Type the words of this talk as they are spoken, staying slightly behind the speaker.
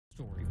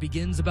story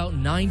begins about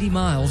 90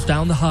 miles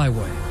down the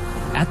highway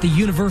at the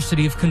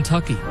University of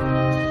Kentucky.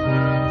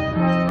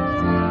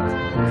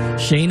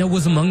 Shayna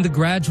was among the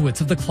graduates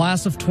of the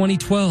class of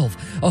 2012,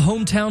 a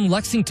hometown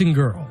Lexington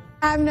girl.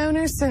 I've known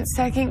her since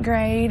second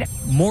grade.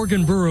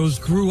 Morgan Burrows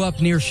grew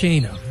up near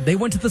Shayna. They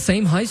went to the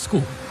same high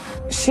school.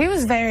 She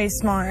was very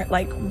smart,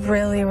 like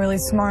really, really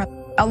smart.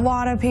 A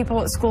lot of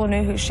people at school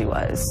knew who she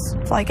was.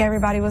 Like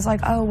everybody was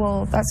like, oh,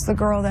 well, that's the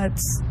girl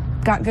that's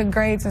got good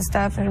grades and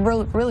stuff and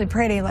really, really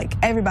pretty. Like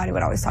everybody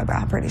would always talk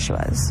about how pretty she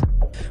was.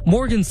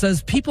 Morgan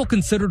says people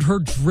considered her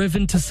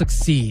driven to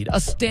succeed, a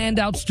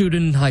standout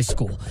student in high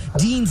school,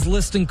 dean's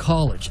list in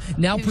college,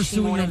 now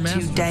pursuing her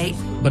master's.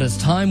 But as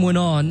time went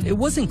on, it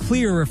wasn't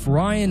clear if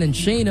Ryan and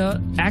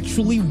Shayna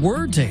actually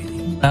were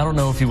dating. I don't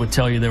know if he would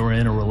tell you they were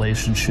in a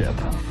relationship.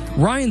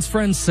 Ryan's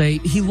friends say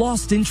he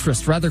lost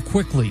interest rather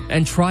quickly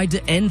and tried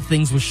to end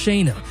things with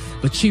Shayna,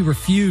 but she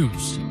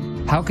refused.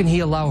 How can he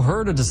allow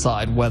her to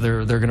decide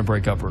whether they're going to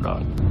break up or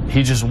not?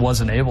 He just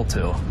wasn't able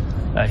to.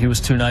 He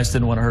was too nice,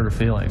 didn't want to hurt her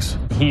feelings.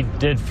 He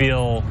did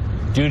feel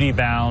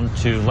duty-bound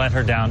to let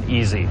her down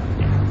easy.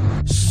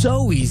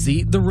 So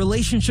easy, the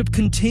relationship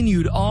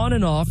continued on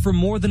and off for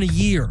more than a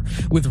year,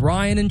 with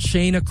Ryan and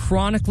Shayna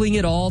chronicling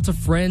it all to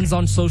friends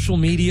on social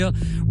media.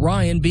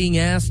 Ryan being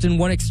asked in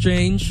one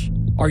exchange,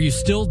 "Are you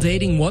still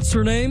dating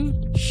what's-her-name?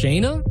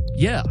 Shayna?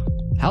 Yeah.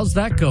 How's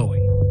that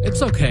going?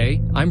 It's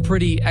okay. I'm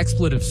pretty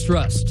expletive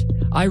stressed.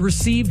 I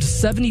received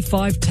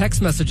 75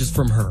 text messages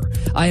from her.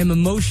 I am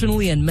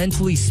emotionally and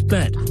mentally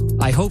spent.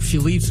 I hope she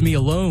leaves me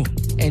alone."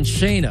 And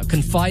Shayna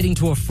confiding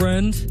to a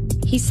friend,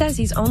 "He says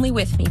he's only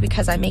with me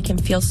because I make him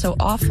feel so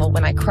awful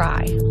when I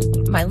cry.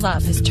 My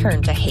love has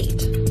turned to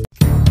hate."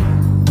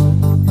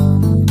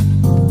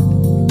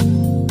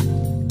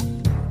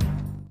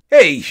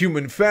 Hey,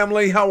 human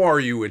family, how are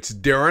you? It's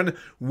Darren.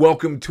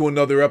 Welcome to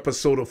another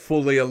episode of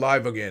Fully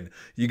Alive Again.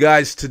 You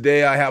guys,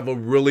 today I have a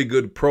really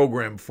good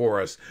program for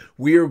us.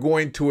 We are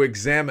going to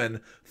examine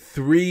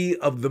 3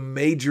 of the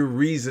major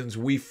reasons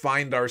we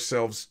find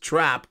ourselves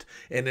trapped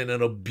and in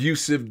an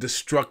abusive,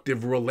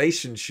 destructive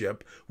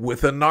relationship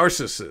with a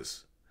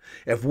narcissist.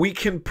 If we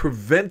can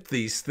prevent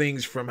these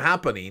things from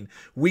happening,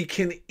 we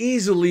can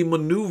easily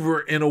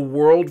maneuver in a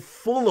world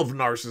full of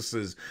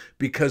narcissists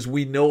because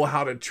we know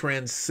how to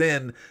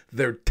transcend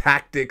their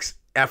tactics,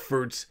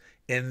 efforts,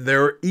 and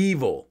their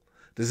evil.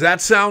 Does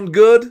that sound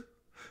good?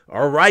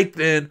 All right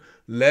then,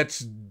 let's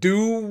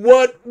do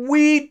what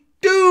we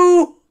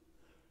do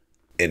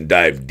and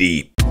dive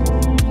deep.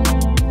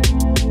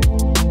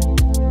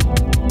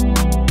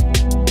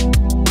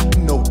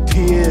 No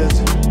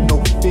tears,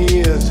 no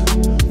fears.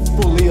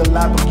 Fully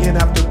alive again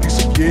after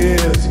these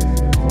years.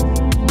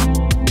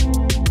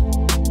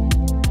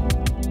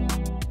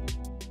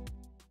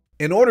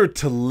 In order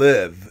to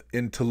live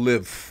and to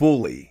live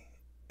fully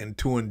and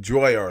to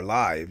enjoy our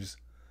lives,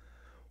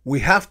 we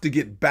have to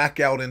get back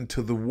out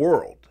into the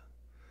world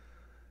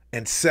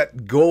and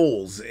set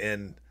goals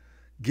and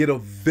get a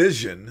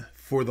vision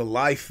for the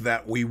life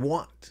that we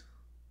want.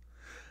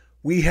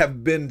 We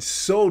have been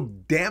so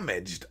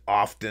damaged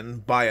often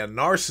by a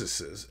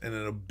narcissist and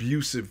an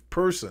abusive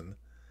person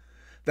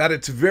that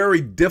it's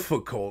very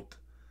difficult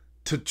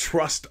to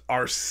trust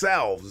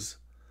ourselves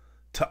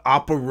to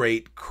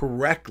operate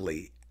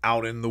correctly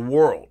out in the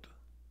world.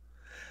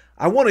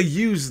 I want to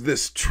use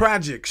this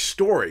tragic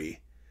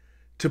story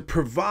to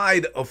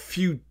provide a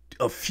few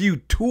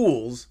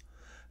tools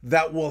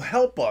that will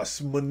help us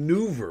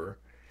maneuver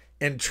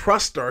and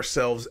trust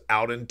ourselves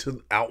out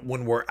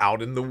when we're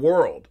out in the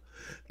world.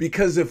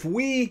 Because if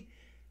we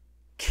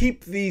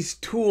keep these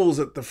tools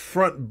at the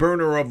front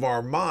burner of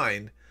our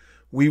mind,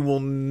 we will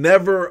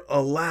never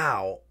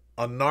allow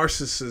a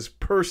narcissist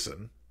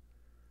person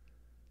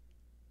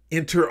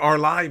enter our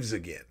lives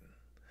again.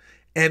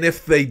 And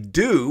if they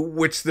do,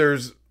 which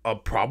there's a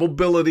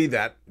probability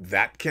that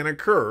that can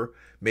occur,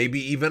 maybe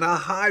even a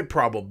high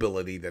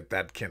probability that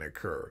that can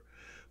occur.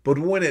 But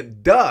when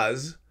it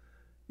does,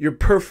 you're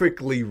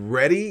perfectly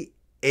ready,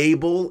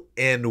 able,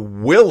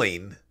 and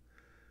willing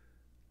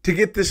to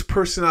get this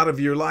person out of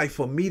your life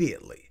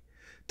immediately,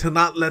 to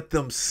not let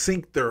them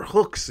sink their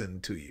hooks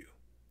into you.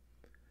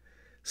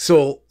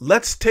 So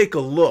let's take a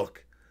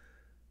look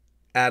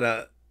at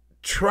a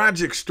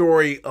tragic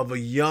story of a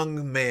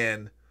young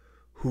man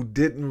who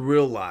didn't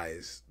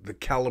realize the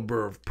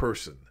caliber of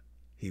person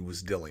he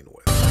was dealing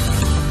with.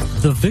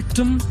 The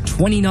victim,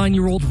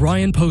 29-year-old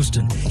Ryan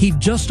Poston. He'd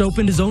just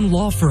opened his own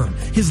law firm.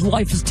 His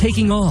life is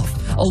taking off.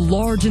 A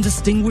large and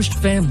distinguished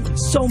family,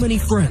 so many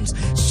friends,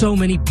 so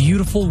many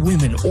beautiful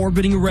women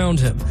orbiting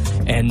around him,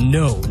 and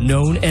no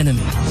known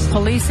enemies.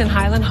 Police in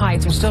Highland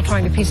Heights are still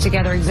trying to piece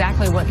together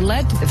exactly what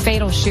led to the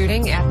fatal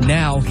shooting at...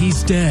 Now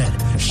he's dead,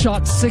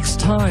 shot 6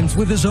 times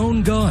with his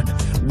own gun.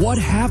 What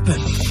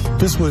happened?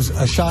 This was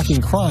a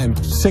shocking crime,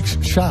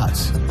 6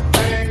 shots.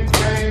 Bang,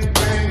 bang,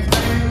 bang,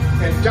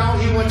 bang, and down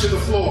he went to the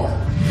floor.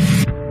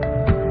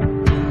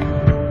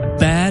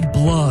 Bad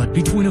blood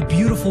between a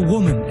beautiful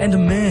woman and a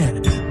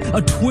man.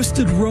 A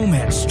twisted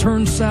romance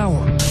turned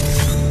sour.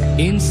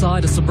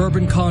 Inside a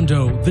suburban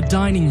condo, the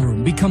dining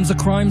room becomes a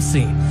crime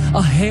scene.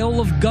 A hail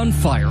of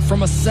gunfire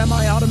from a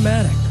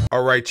semi-automatic.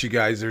 All right, you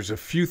guys, there's a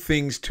few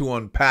things to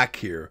unpack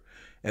here,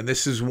 and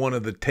this is one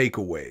of the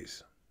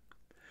takeaways.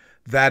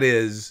 That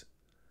is,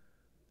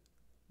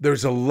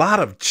 there's a lot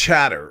of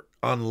chatter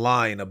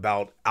online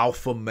about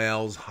alpha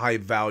males,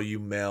 high-value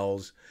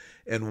males,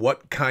 and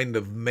what kind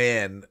of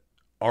men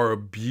are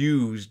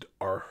abused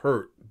or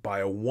hurt by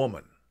a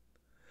woman.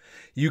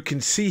 You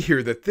can see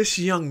here that this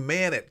young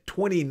man at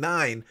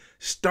 29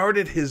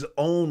 started his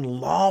own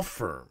law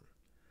firm.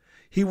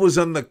 He was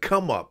on the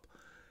come up.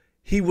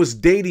 He was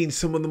dating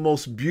some of the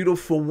most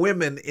beautiful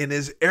women in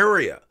his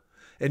area.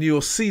 And you'll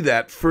see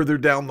that further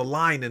down the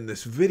line in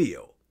this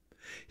video.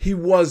 He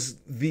was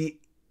the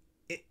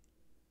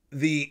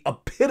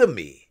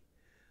epitome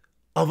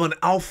of an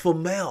alpha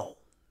male.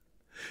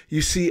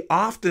 You see,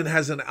 often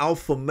as an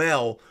alpha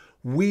male,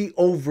 we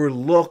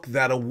overlook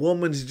that a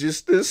woman's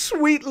just this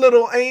sweet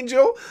little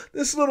angel,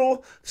 this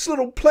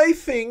little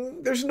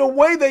plaything. There's no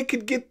way they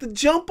could get the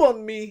jump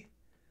on me.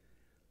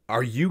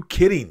 Are you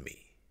kidding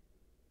me?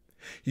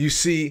 You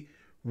see,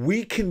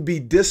 we can be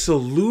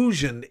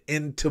disillusioned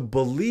into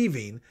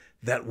believing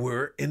that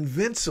we're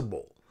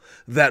invincible,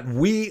 that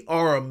we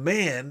are a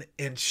man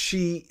and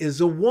she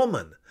is a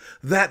woman,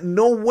 that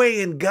no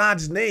way in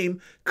God's name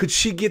could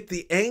she get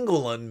the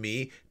angle on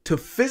me to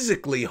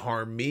physically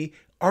harm me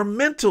or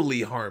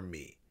mentally harm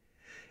me.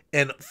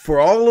 And for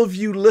all of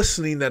you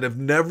listening that have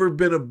never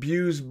been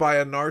abused by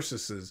a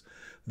narcissist,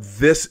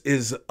 this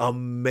is a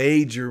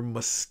major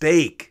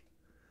mistake.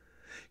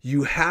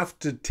 You have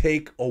to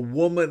take a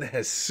woman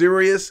as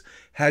serious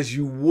as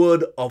you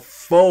would a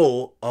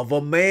foe of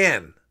a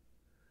man.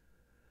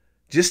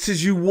 Just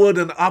as you would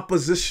an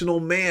oppositional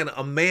man,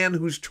 a man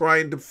who's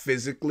trying to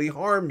physically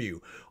harm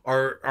you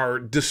or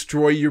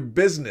destroy your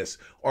business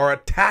or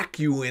attack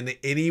you in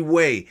any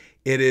way.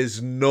 It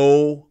is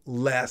no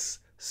less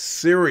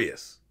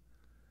serious.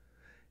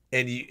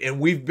 And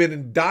we've been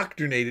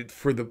indoctrinated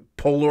for the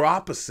polar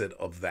opposite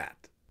of that.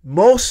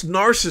 Most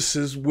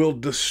narcissists will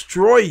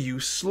destroy you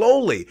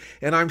slowly.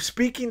 And I'm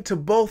speaking to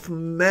both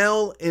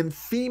male and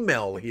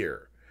female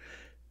here.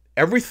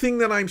 Everything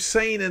that I'm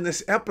saying in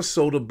this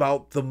episode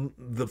about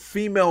the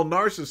female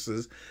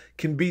narcissist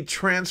can be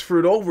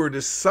transferred over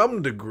to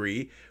some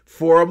degree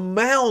for a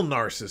male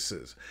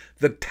narcissist.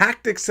 The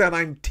tactics that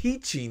I'm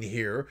teaching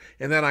here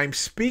and that I'm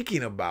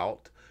speaking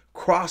about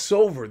cross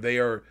over. They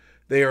are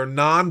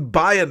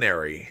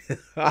non-binary.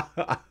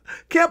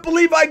 Can't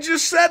believe I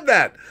just said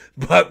that,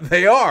 but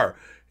they are.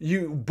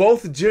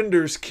 Both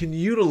genders can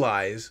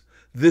utilize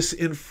this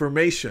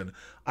information.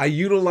 I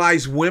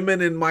utilize women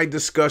in my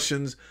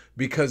discussions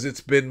because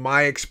it's been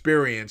my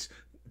experience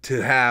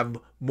to have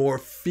more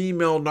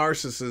female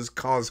narcissists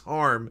cause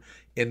harm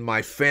in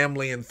my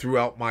family and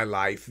throughout my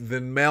life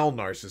than male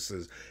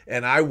narcissists.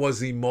 And I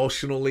was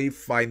emotionally,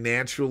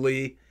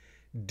 financially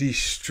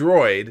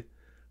destroyed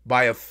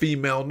by a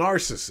female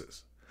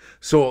narcissist.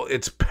 So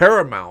it's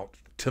paramount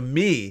to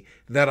me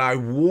that I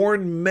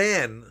warn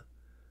men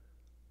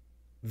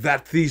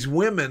that these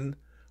women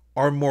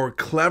are more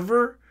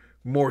clever,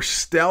 more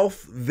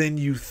stealth than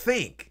you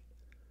think.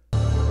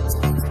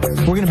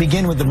 We're going to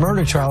begin with the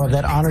murder trial of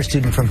that honor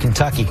student from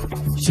Kentucky.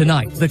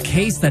 Tonight, the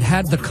case that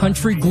had the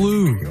country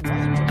glued.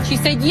 She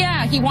said,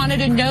 yeah, he wanted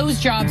a nose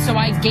job, so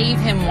I gave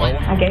him one.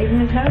 I gave him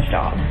his nose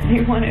job.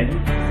 He wanted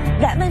it.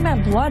 That made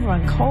my blood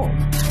run cold.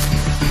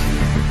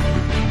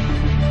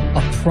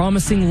 A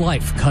promising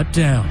life cut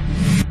down.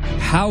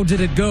 How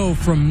did it go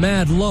from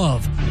mad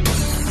love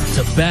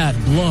to bad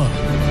blood?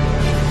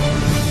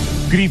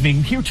 Good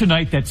evening. Here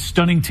tonight, that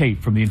stunning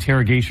tape from the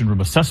interrogation room,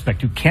 a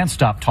suspect who can't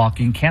stop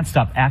talking, can't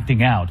stop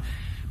acting out.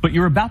 But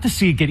you're about to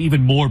see it get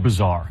even more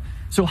bizarre.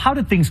 So how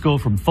did things go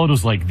from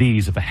photos like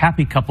these of a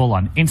happy couple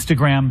on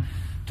Instagram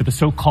to the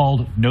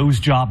so-called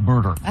nose job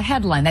murder? A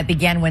headline that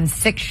began when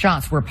 6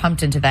 shots were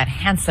pumped into that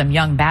handsome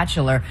young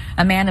bachelor,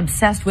 a man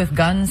obsessed with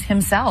guns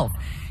himself.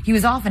 He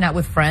was often out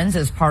with friends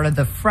as part of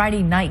the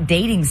Friday night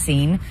dating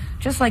scene,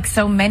 just like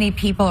so many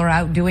people are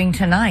out doing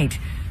tonight.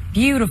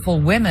 Beautiful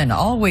women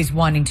always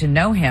wanting to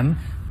know him,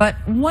 but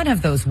one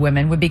of those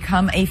women would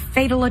become a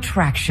fatal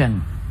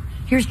attraction.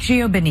 Here's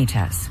Gio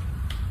Benitez.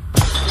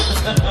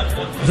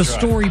 The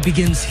story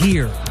begins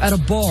here at a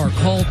bar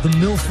called the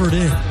Milford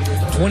Inn.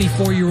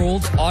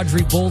 24-year-old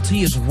Audrey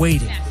Bolte is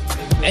waiting.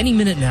 Any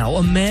minute now,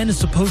 a man is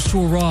supposed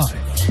to arrive.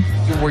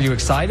 Were you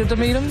excited to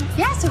meet him?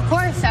 Yes, of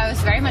course. I was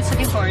very much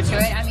looking forward to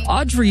it.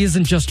 Audrey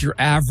isn't just your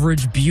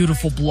average,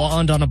 beautiful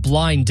blonde on a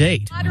blind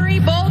date. Audrey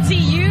Bolte,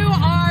 you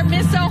are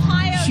Miss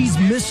Ohio. She's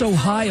Miss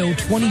Ohio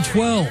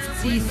 2012.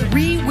 See,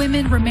 3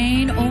 women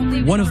remain,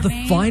 only one of the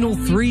final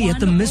 3 at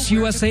the Miss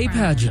USA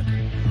pageant.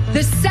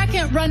 The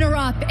second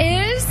runner-up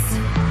is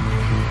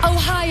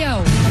Ohio,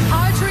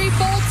 Audrey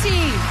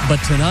Bolte. But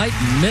tonight,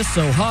 Miss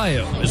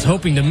Ohio is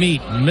hoping to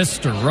meet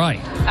Mr.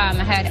 Right. I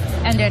had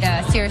ended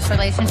a serious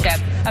relationship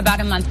about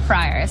a month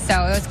prior, so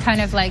it was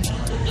kind of like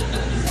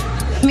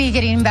me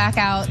getting back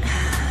out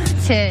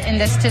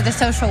to the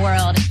social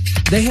world.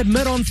 They had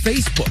met on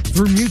Facebook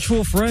through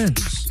mutual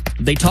friends.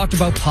 They talked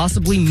about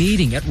possibly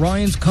meeting at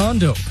Ryan's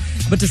condo,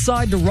 but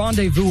decide to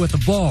rendezvous at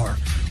the bar.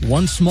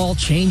 One small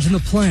change in the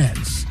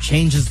plans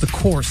changes the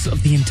course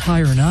of the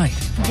entire night.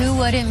 Who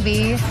wouldn't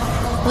be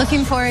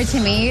looking forward to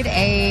meet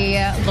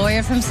a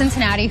lawyer from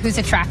Cincinnati who's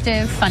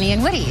attractive, funny,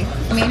 and witty?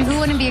 I mean, who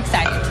wouldn't be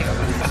excited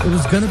to? It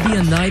was going to be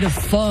a night of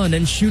fun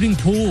and shooting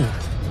pool.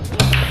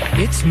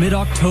 It's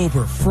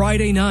mid-October,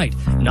 Friday night,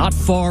 not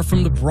far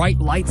from the bright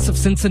lights of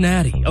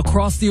Cincinnati,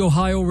 across the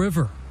Ohio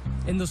River.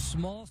 In the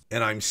small...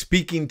 And I'm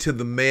speaking to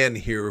the man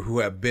here who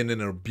have been in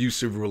an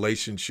abusive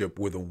relationship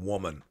with a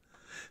woman.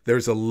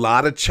 There's a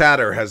lot of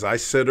chatter, as I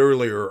said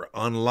earlier,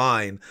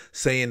 online,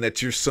 saying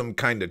that you're some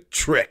kind of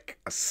trick,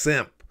 a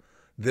simp,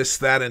 this,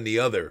 that, and the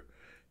other.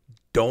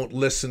 Don't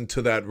listen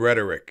to that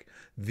rhetoric.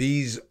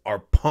 These are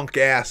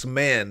punk-ass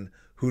men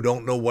who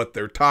don't know what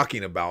they're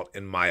talking about,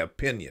 in my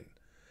opinion.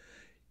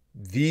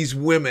 These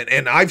women,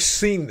 and I've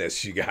seen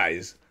this, you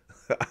guys.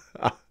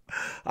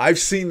 I've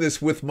seen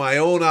this with my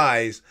own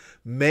eyes.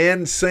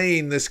 Men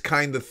saying this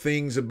kind of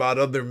things about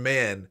other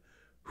men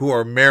who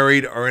are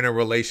married or in a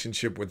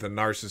relationship with a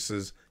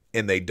narcissist,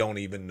 and they don't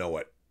even know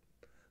it.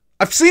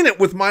 I've seen it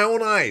with my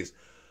own eyes.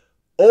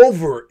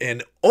 Over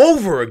and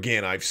over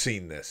again, I've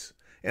seen this.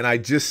 And I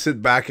just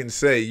sit back and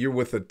say, you're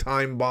with a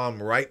time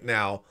bomb right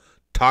now,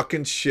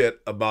 talking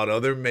shit about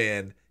other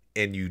men,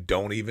 and you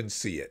don't even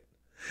see it.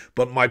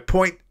 But my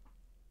point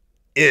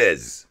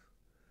is,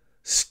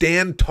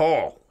 stand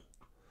tall.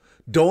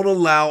 Don't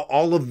allow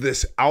all of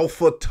this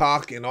alpha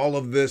talk and all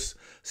of this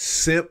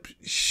simp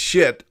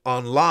shit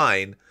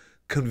online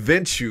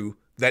convince you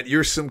that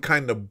you're some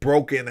kind of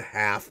broken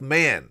half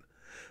man.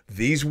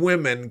 These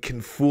women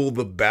can fool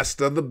the best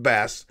of the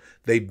best.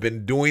 They've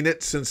been doing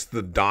it since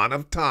the dawn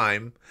of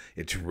time.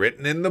 It's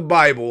written in the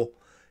Bible,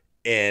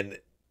 and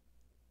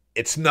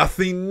it's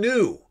nothing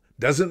new.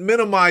 Doesn't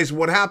minimize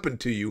what happened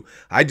to you.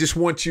 I just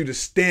want you to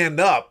stand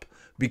up,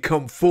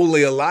 become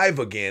fully alive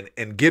again,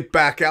 and get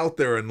back out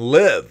there and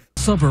live.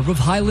 Suburb of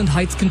Highland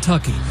Heights,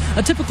 Kentucky,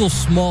 a typical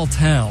small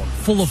town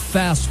full of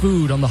fast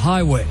food on the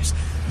highways,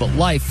 but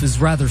life is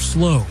rather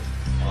slow.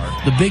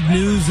 The big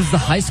news is the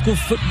high school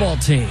football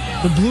team.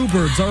 The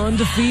Bluebirds are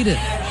undefeated.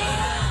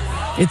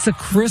 It's a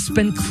crisp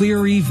and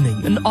clear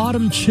evening, an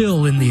autumn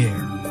chill in the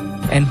air.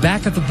 And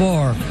back at the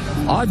bar,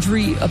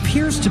 Audrey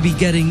appears to be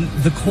getting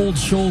the cold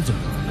shoulder.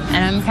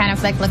 And I'm kind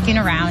of like looking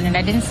around and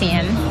I didn't see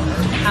him.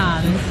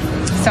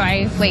 So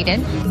I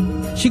waited.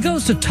 She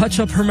goes to touch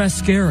up her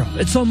mascara.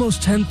 It's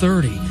almost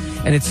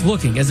 10:30, and it's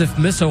looking as if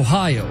Miss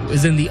Ohio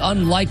is in the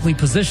unlikely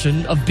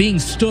position of being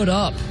stood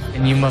up.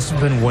 And you must have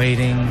been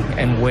waiting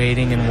and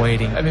waiting and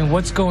waiting. I mean,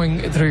 what's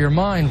going through your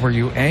mind? Were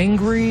you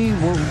angry?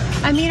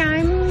 I mean,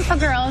 I'm a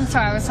girl, and so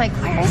I was like,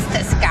 where is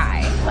this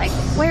guy? Like,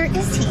 where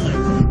is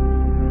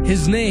he?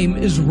 His name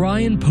is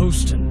Ryan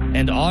Poston,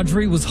 and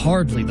Audrey was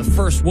hardly the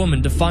first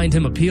woman to find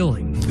him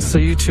appealing. So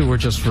you two were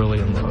just really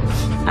in love.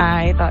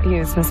 I thought he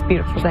was the most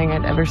beautiful thing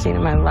I'd ever seen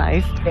in my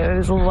life. It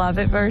was love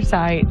at first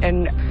sight,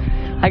 and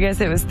I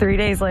guess it was 3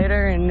 days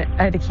later, and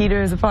I had a key to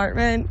his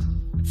apartment.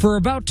 For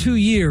about 2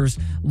 years,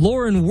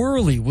 Lauren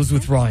Worley was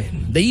with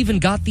Ryan. They even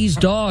got these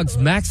dogs,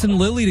 Max and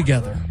Lily,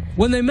 together.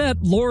 When they met,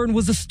 Lauren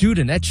was a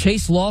student at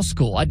Chase Law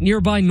School at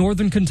nearby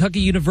Northern Kentucky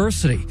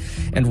University,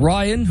 and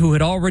Ryan, who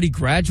had already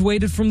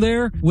graduated from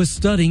there, was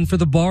studying for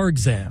the bar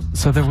exam.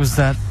 So there was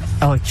that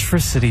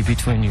electricity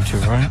between you two,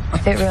 right?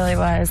 It really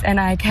was, and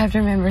I kept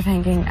remember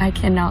thinking, I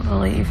cannot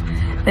believe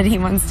that he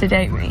wants to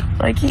date me.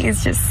 Like, he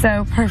is just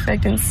so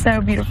perfect and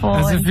so beautiful.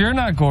 As if you're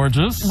not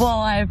gorgeous. Well,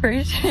 I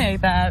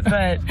appreciate that,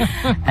 but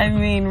I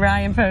mean,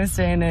 Ryan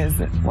Poston is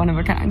one of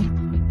a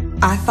kind.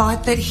 I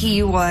thought that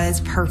he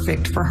was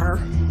perfect for her.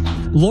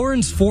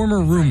 Lauren's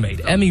former roommate,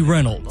 Emmy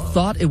Reynolds,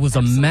 thought it was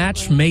a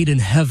match made in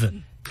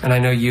heaven. And I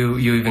know you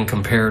even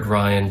compared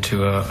Ryan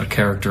to a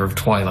character of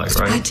Twilight,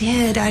 right?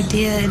 I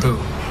did. Who?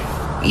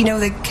 You know,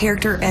 the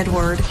character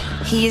Edward.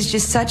 He is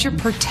just such a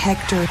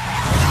protector.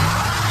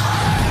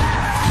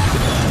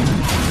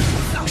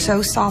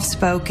 So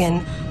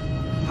soft-spoken.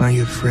 Are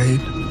you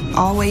afraid?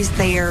 Always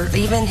there.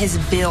 Even his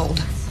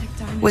build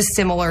was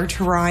similar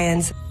to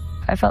Ryan's.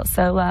 I felt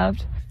so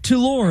loved. To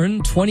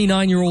Lauren,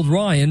 29-year-old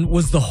Ryan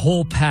was the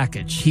whole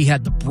package. He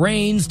had the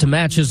brains to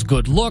match his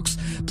good looks,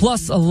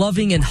 plus a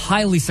loving and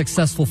highly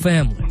successful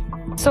family.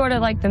 Sort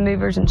of like the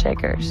movers and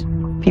shakers.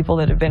 People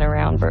that have been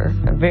around for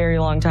a very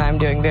long time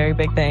doing very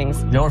big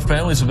things. You know, our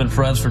families have been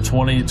friends for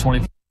 20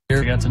 years.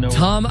 Got to know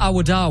Tom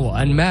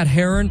Awadawa and Matt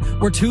Herron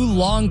were two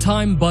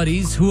longtime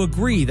buddies who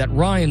agree that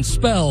Ryan's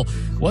spell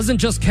wasn't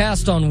just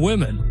cast on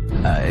women.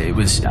 It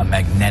was a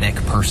magnetic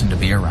person to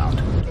be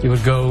around. You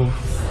would go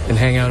and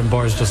hang out in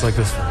bars just like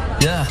this?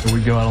 Yeah.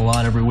 We'd go out a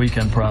lot every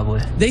weekend,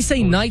 probably. They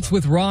say nights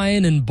with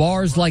Ryan in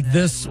bars like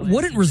this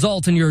wouldn't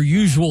result in your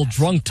usual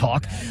drunk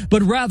talk,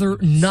 but rather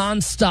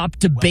non-stop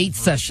debate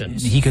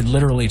sessions. He could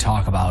literally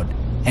talk about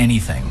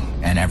anything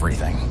and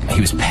everything.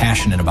 He was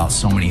passionate about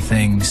so many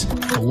things.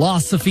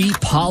 Philosophy,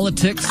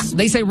 politics.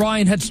 They say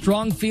Ryan had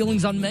strong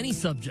feelings on many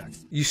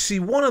subjects. You see,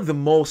 one of the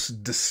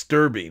most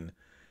disturbing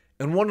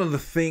And one of the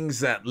things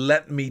that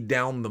let me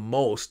down the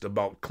most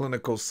about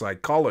clinical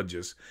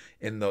psychologists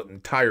in the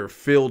entire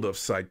field of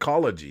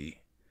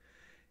psychology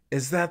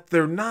is that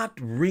they're not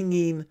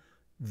ringing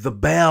the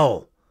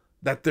bell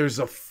that there's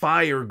a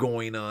fire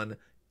going on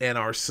in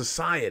our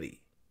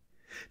society.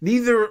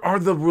 Neither are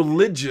the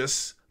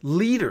religious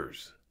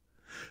leaders.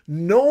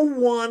 No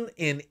one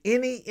in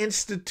any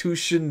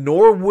institution,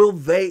 nor will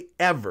they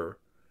ever,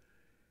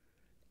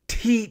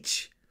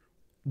 teach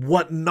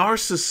what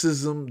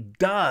narcissism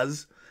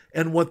does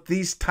and what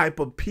these type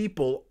of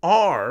people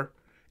are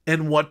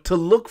and what to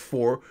look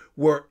for,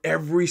 where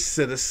every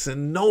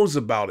citizen knows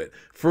about it.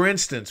 For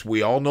instance,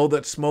 we all know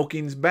that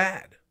smoking's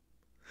bad.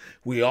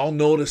 We all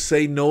know to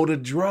say no to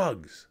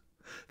drugs.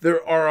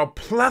 There are a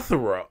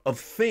plethora of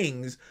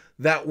things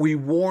that we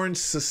warn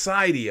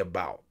society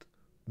about.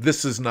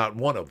 This is not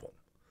one of them.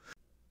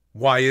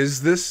 Why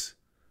is this?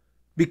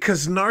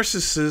 Because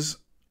narcissists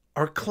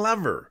are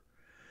clever.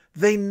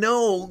 They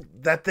know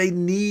that they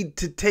need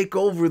to take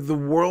over the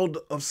world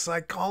of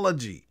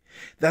psychology,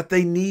 that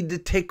they need to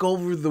take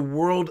over the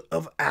world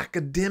of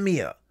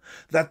academia,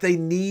 that they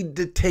need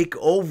to take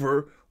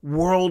over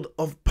world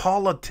of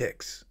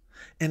politics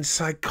and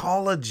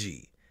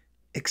psychology,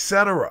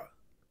 etc.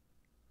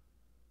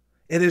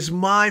 It is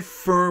my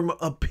firm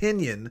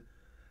opinion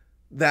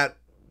that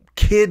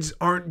kids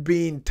aren't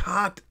being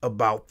taught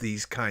about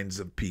these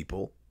kinds of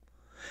people.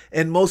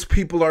 And most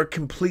people are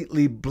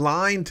completely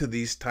blind to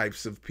these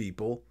types of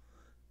people.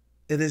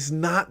 It is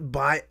not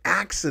by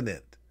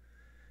accident.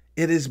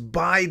 It is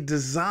by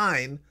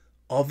design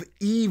of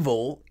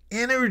evil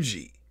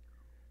energy.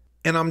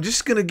 And I'm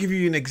just going to give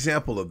you an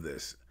example of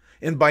this.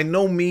 And by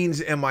no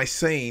means am I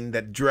saying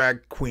that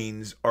drag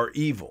queens are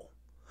evil.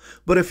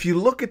 But if you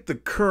look at the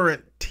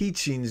current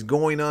teachings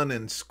going on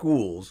in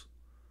schools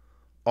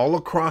all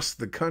across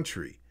the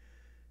country,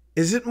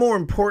 is it more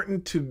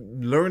important to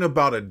learn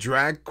about a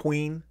drag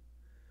queen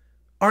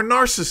or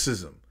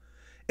narcissism?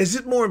 Is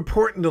it more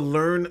important to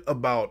learn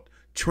about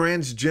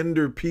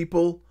transgender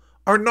people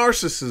or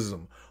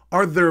narcissism?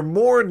 Are there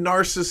more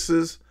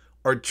narcissists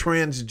or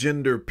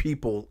transgender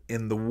people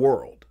in the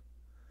world?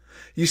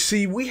 You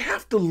see, we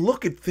have to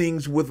look at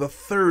things with a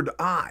third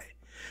eye.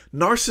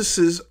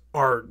 Narcissists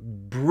are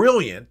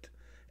brilliant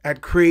at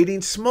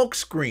creating smoke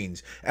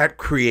screens, at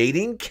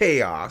creating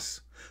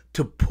chaos,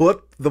 to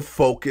put the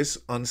focus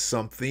on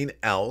something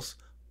else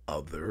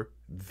other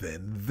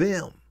than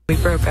them. We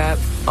broke up,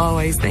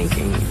 always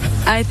thinking,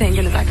 I think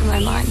in the back of my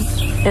mind,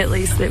 at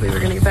least that we were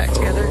going to get back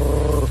together.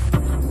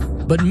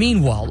 But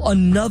meanwhile,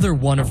 another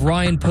one of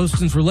Ryan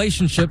Poston's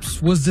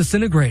relationships was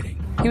disintegrating.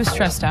 He was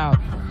stressed out.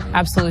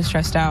 Absolutely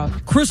stressed out.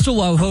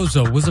 Crystal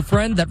Aljozo was a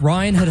friend that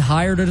Ryan had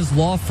hired at his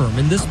law firm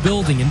in this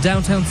building in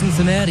downtown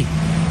Cincinnati.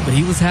 But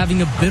he was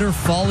having a bitter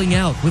falling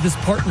out with his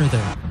partner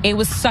there. It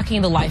was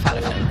sucking the life out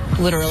of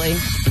him, literally.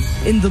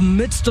 In the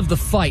midst of the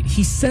fight,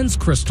 he sends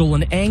Crystal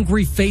an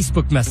angry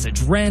Facebook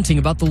message ranting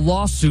about the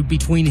lawsuit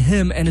between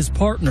him and his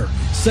partner,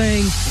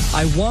 saying,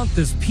 I want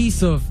this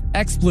piece of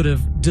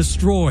expletive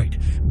destroyed.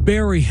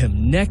 Bury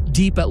him neck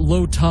deep at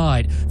low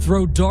tide,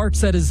 throw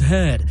darts at his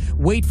head,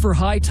 wait for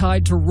high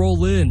tide to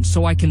roll in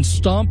so I can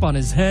stomp on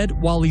his head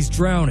while he's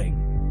drowning.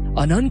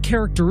 An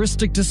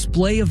uncharacteristic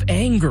display of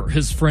anger,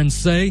 his friends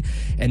say,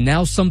 and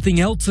now something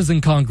else is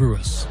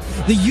incongruous.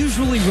 The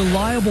usually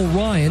reliable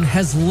Ryan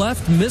has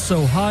left Miss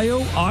Ohio,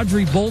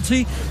 Audrey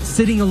Bolte,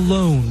 sitting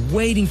alone,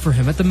 waiting for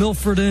him at the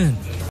Milford Inn.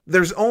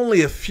 There's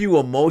only a few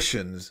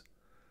emotions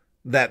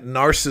that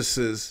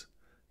narcissists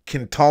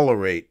can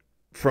tolerate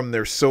from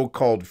their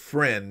so-called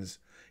friends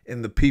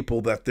and the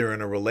people that they're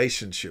in a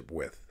relationship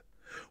with.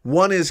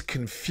 One is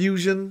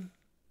confusion,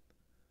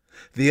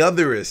 the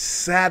other is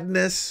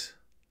sadness,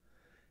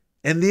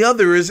 and the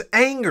other is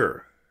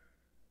anger.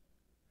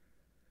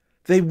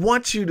 They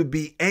want you to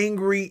be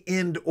angry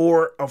and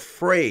or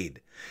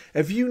afraid.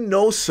 If you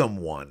know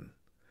someone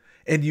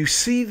and you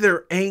see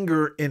their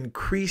anger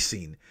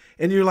increasing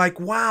and you're like,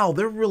 wow,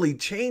 they're really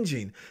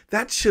changing.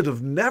 That should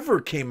have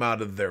never came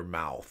out of their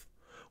mouth.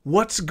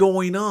 What's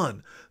going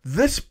on?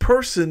 This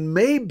person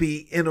may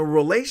be in a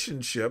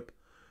relationship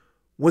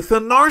with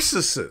a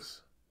narcissist.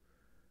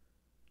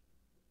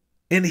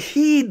 And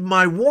heed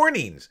my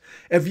warnings.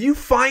 If you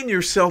find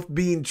yourself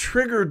being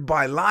triggered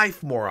by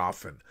life more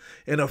often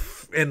and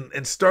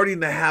starting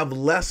to have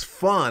less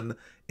fun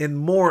and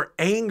more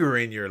anger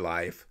in your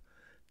life,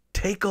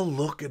 take a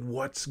look at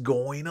what's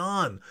going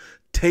on.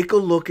 Take a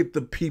look at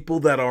the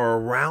people that are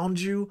around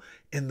you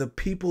and the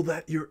people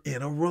that you're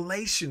in a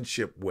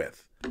relationship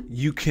with.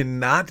 You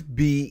cannot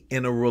be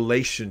in a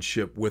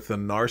relationship with a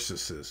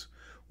narcissist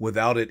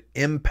without it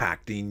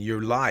impacting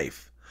your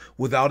life,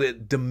 without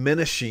it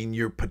diminishing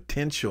your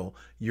potential,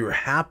 your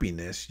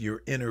happiness,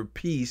 your inner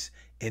peace,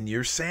 and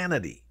your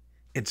sanity.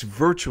 It's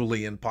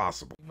virtually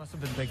impossible. You must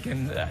have been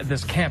thinking,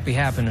 this can't be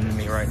happening to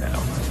me right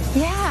now.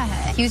 Yeah,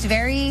 he was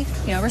very,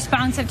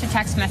 responsive to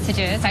text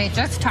messages. I had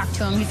just talked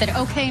to him. He said,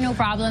 okay, no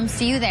problem,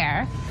 see you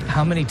there.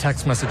 How many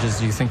text messages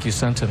do you think you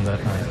sent him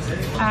that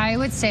night? I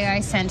would say I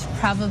sent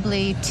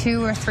probably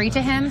 2 or 3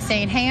 to him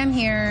saying, hey, I'm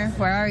here,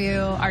 where are you?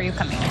 Are you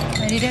coming?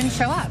 And he didn't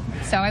show up,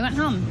 so I went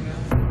home.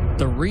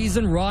 The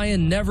reason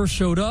Ryan never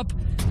showed up?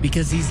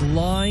 Because he's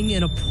lying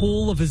in a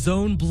pool of his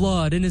own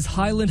blood in his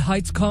Highland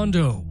Heights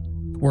condo,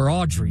 where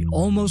Audrey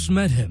almost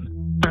met him.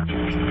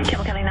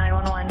 Kimball County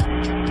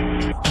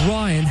 911.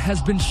 Ryan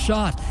has been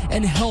shot,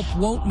 and help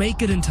won't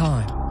make it in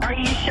time. Are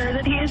you sure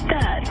that he is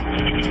dead?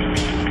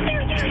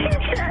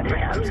 He's dead,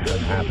 ma'am. What's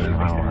happening in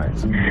Highland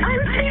Heights? I'm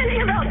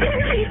standing about 10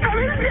 feet from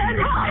his dead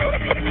body.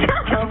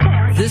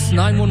 Okay. This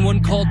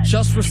 911 call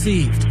just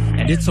received,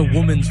 and it's a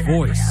woman's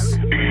voice.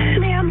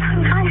 Ma'am,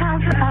 I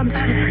have,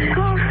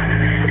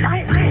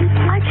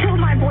 I killed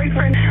my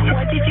boyfriend.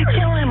 What did you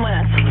kill him with?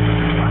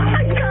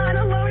 A gun,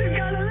 a loaded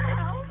gun in the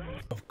house.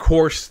 Of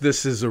course,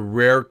 this is a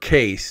rare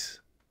case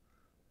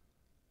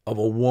of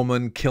a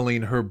woman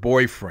killing her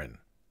boyfriend.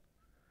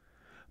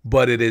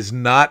 But it is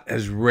not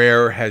as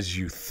rare as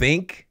you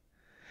think.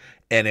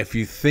 And if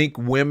you think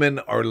women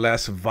are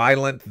less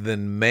violent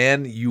than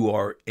men, you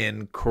are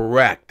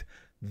incorrect.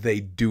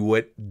 They do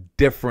it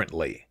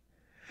differently.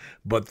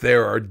 But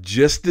there are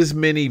just as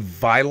many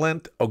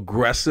violent,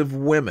 aggressive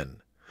women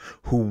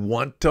who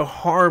want to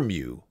harm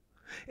you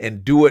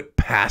and do it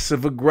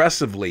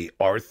passive-aggressively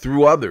or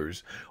through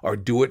others, or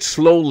do it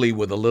slowly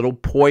with a little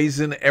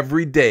poison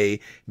every day,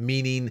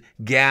 meaning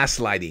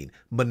gaslighting,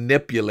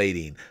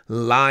 manipulating,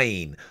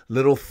 lying,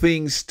 little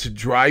things to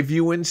drive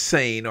you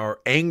insane or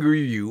anger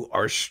you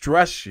or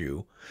stress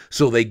you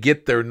so they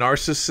get their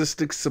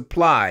narcissistic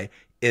supply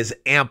is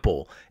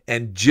ample,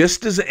 and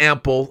just as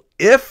ample,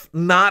 if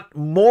not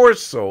more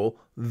so,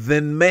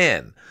 than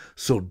men.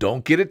 So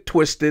don't get it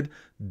twisted.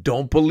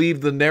 Don't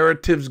believe the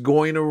narratives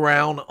going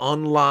around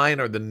online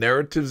or the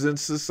narratives in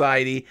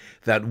society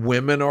that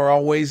women are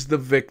always the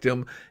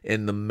victim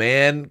and the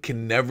man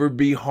can never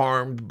be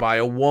harmed by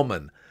a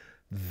woman.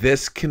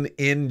 This can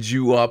end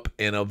you up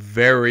in a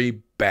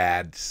very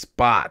bad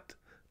spot.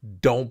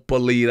 Don't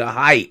believe the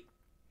hype.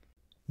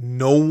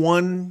 No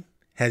one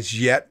has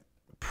yet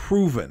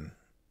proven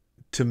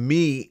to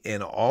me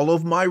in all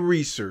of my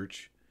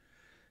research,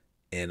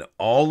 in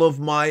all of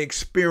my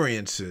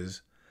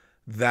experiences,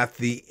 that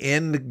the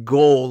end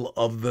goal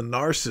of the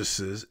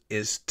narcissist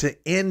is to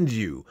end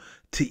you,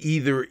 to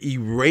either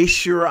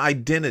erase your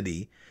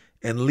identity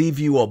and leave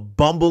you a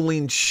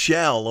bumbling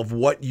shell of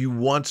what you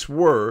once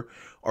were,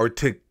 or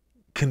to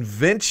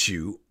convince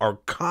you or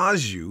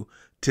cause you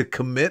to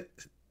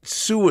commit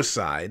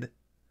suicide,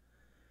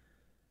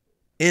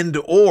 and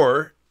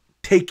or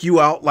take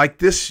you out like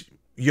this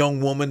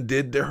young woman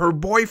did to her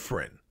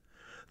boyfriend.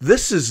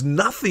 This is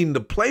nothing to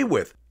play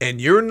with. And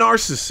your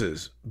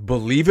narcissist,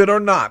 believe it or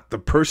not, the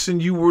person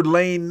you were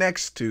laying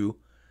next to,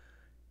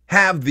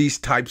 have these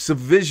types of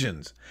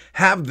visions,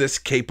 have this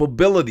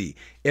capability.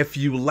 If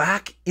you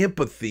lack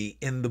empathy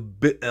and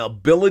the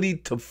ability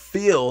to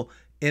feel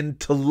and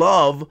to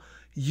love,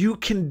 you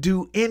can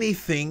do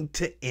anything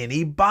to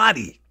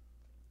anybody.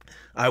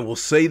 I will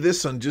say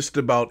this on just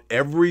about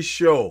every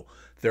show.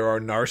 There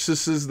are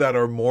narcissists that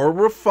are more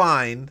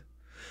refined,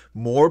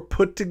 more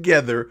put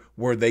together,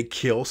 where they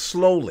kill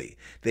slowly.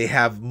 They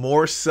have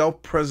more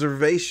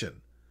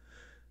self-preservation.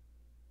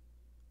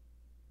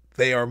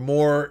 They are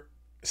more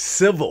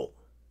civil.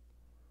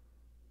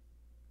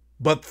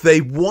 But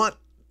they want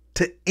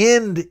to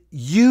end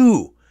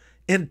you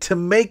and to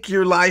make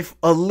your life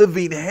a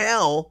living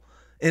hell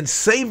and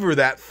savor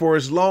that for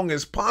as long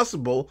as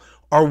possible,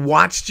 or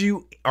watch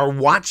you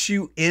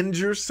end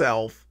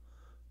yourself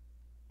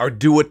or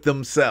do it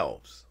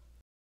themselves.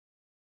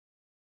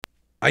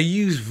 I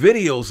use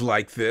videos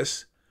like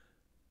this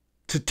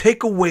to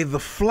take away the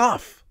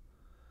fluff,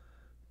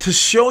 to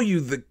show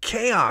you the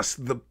chaos,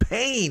 the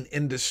pain,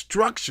 and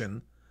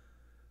destruction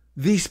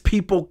these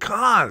people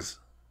cause.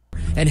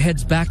 And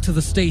heads back to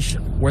the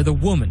station where the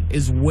woman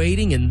is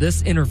waiting in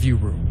this interview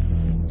room.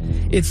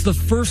 It's the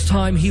first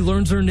time he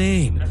learns her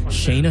name,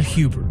 Shayna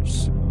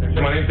Hubers.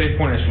 My name's Dave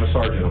Pointers. I'm a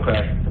sergeant,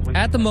 okay?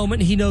 At the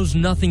moment, he knows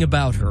nothing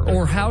about her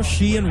or how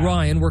she and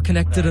Ryan were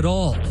connected at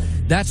all.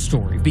 That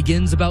story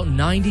begins about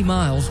 90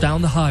 miles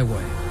down the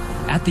highway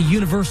at the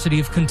University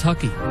of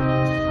Kentucky.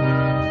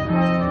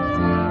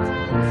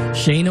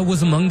 Shayna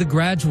was among the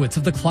graduates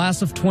of the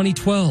class of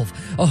 2012,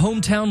 a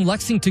hometown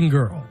Lexington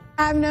girl.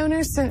 I've known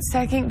her since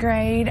 2nd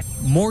grade.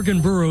 Morgan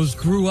Burrows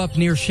grew up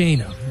near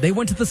Shayna. They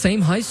went to the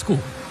same high school.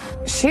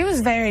 She was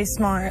very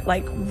smart,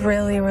 like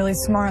really, really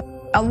smart.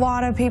 A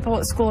lot of people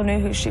at school knew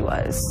who she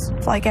was.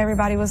 Like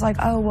everybody was like,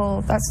 oh,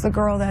 well, that's the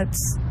girl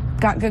that's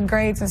got good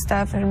grades and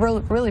stuff and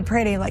really, really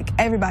pretty. Like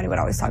everybody would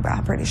always talk about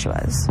how pretty she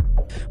was.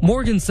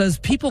 Morgan says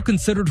people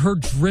considered her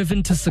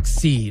driven to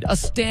succeed, a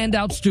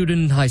standout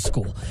student in high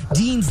school,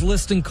 Dean's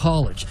List in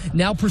college,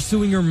 now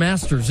pursuing her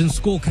master's in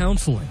school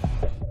counseling.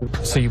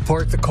 So you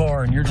park the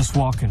car and you're just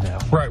walking now.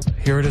 Right.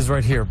 Here it is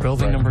right here,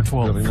 building number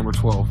 12. Building number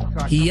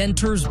 12. He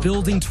enters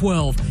building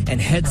 12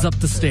 and heads up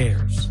the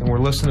stairs. And we're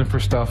listening for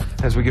stuff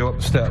as we go up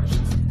the steps.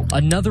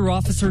 Another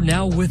officer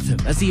now with him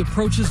as he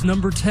approaches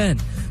number 10,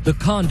 the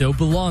condo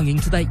belonging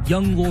to that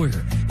young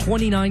lawyer,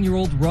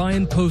 29-year-old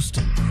Ryan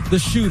Poston. The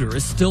shooter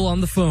is still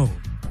on the phone.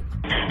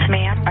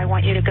 Ma'am, I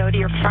want you to go to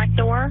your front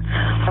door.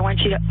 I want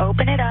you to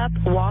open it up,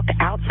 walk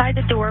outside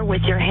the door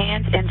with your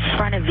hands in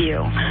front of you.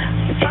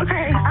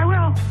 Okay, I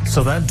will.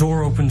 So that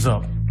door opens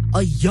up.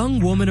 A young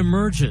woman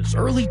emerges,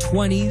 early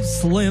 20s,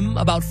 slim,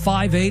 about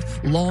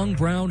 5'8", long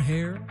brown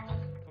hair.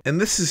 And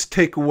this is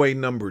takeaway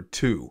number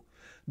 2.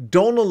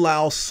 Don't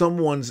allow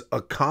someone's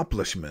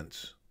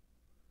accomplishments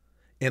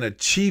and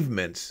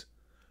achievements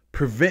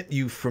prevent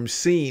you from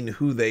seeing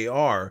who they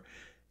are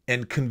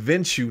and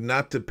convince you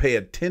not to pay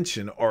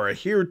attention or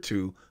adhere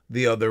to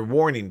the other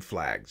warning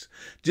flags.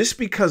 Just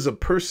because a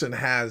person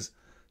has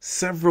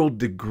several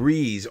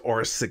degrees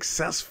or a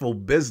successful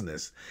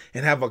business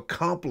and have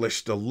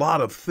accomplished a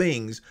lot of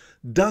things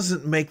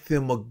doesn't make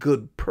them a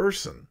good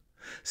person.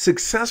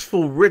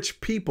 Successful, rich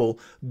people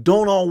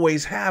don't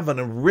always have an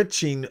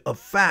enriching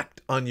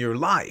effect on your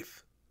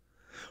life.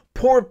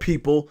 Poor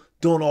people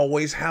don't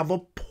always have a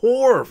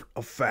poor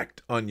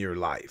effect on your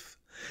life.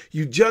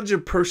 You judge a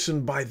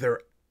person by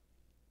their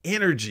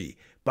energy,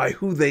 by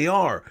who they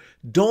are.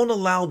 Don't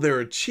allow their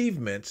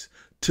achievements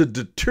to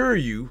deter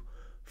you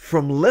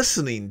from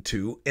listening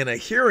to and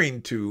adhering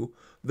to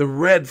the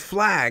red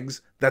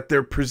flags that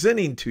they're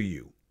presenting to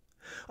you.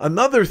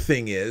 Another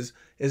thing is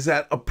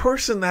that a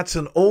person that's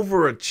an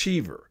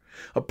overachiever,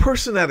 a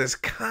person that is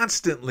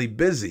constantly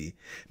busy,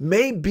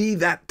 may be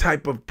that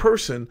type of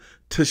person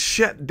to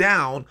shut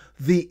down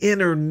the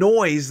inner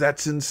noise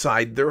that's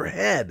inside their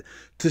head,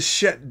 to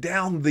shut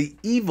down the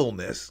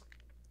evilness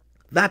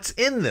that's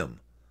in them.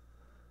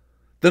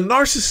 The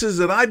narcissists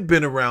that I've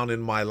been around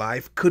in my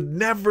life could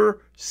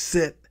never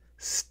sit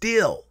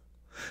still.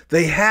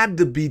 They had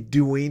to be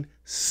doing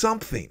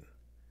something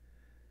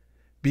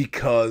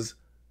because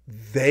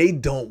they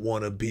don't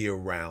want to be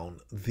around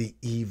the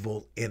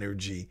evil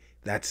energy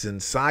that's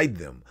inside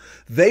them.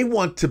 They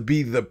want to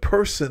be the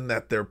person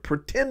that they're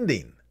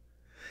pretending.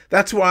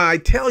 That's why I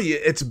tell you,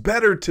 it's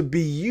better to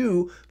be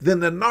you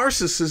than the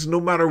narcissist, no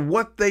matter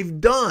what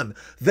they've done.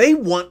 They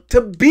want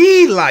to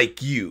be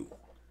like you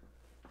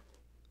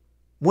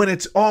when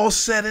it's all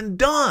said and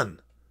done.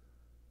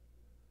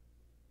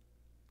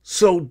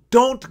 So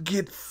don't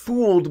get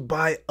fooled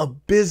by a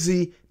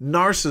busy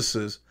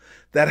narcissist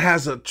that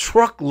has a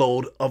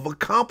truckload of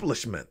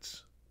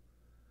accomplishments.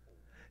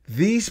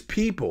 These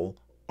people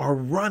are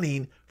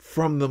running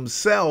from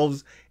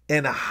themselves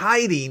and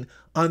hiding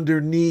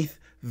underneath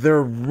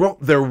their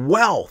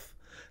wealth,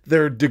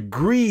 their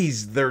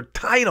degrees, their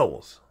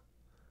titles.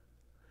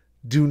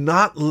 Do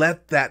not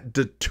let that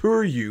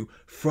deter you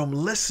from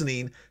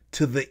listening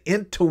to the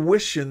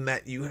intuition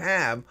that you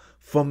have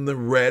from the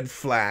red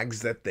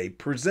flags that they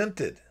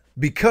presented.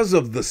 Because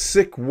of the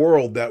sick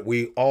world that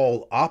we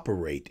all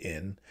operate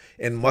in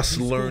and must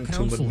learn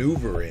to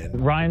maneuver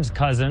in. Ryan's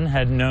cousin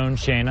had known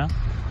Shayna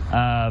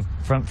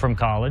from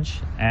college,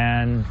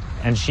 and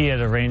she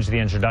had arranged the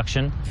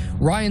introduction.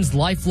 Ryan's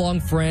lifelong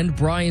friend,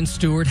 Brian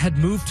Stewart, had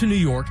moved to New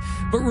York,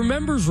 but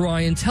remembers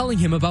Ryan telling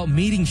him about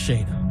meeting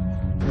Shayna.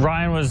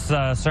 Ryan was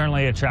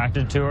certainly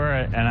attracted to her,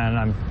 and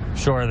I'm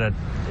sure that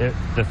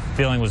the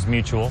feeling was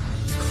mutual.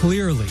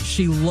 Clearly,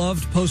 she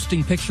loved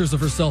posting pictures of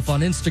herself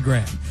on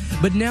Instagram,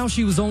 but now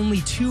she was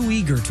only too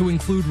eager to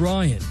include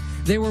Ryan.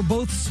 They were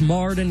both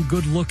smart and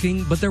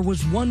good-looking, but there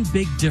was one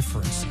big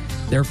difference: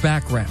 their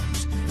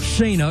backgrounds.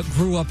 Shayna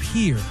grew up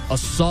here, a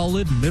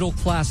solid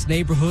middle-class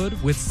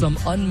neighborhood with some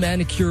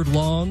unmanicured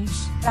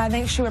lawns. I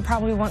think she would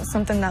probably want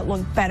something that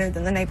looked better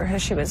than the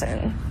neighborhood she was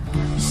in.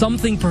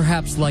 Something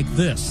perhaps like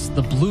this,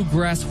 the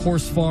bluegrass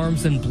horse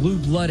farms and blue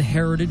blood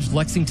heritage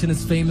Lexington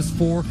is famous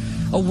for,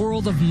 a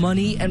world of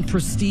money and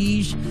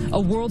prestige, a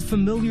world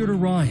familiar to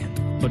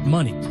Ryan, but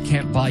money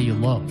can't buy you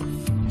love.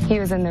 He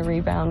was in the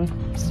rebound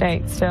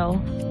state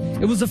still.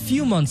 It was a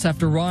few months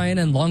after Ryan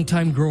and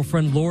longtime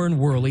girlfriend Lauren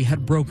Worley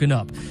had broken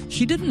up.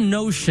 She didn't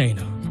know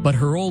Shayna, but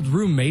her old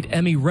roommate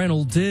Emmy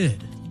Reynolds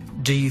did.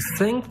 Do you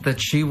think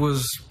that she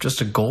was just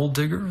a gold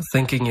digger,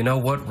 thinking, you know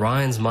what,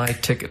 Ryan's my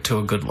ticket to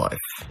a good life?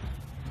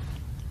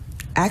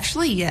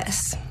 Actually,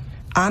 yes.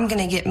 I'm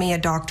going to get me a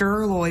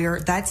doctor or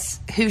lawyer.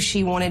 That's who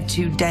she wanted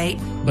to date.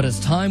 But as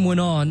time went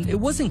on, it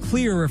wasn't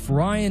clear if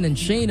Ryan and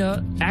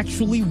Shayna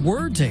actually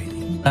were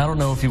dating. I don't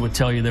know if he would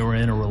tell you they were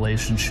in a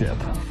relationship.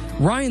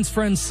 Ryan's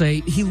friends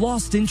say he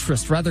lost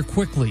interest rather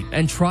quickly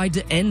and tried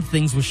to end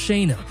things with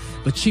Shayna,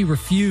 but she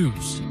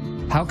refused.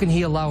 How can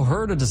he allow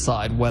her to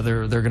decide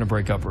whether they're going to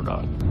break up or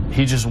not?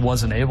 He just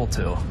wasn't able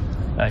to.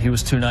 He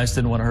was too nice,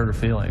 didn't want to hurt her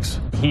feelings.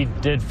 He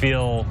did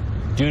feel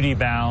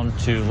duty-bound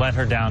to let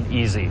her down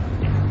easy.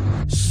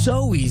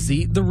 So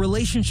easy, the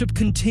relationship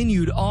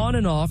continued on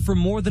and off for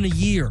more than a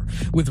year,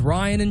 with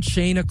Ryan and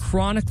Shayna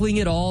chronicling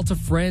it all to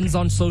friends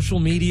on social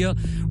media.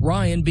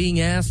 Ryan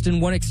being asked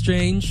in one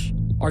exchange,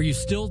 "Are you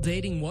still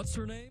dating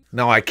what's-her-name?"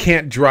 Now, I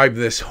can't drive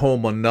this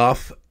home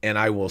enough, and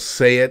I will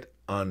say it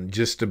on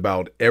just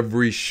about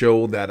every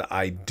show that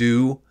I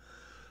do.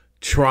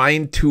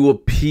 Trying to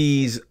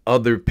appease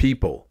other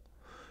people,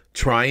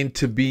 trying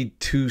to be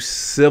too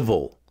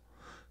civil,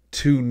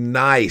 too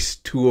nice,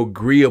 too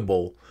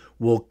agreeable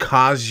will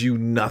cause you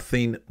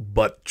nothing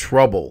but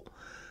trouble.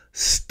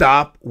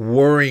 Stop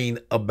worrying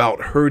about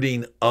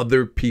hurting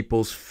other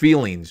people's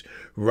feelings.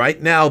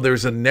 Right now,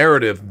 there's a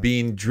narrative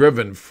being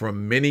driven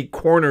from many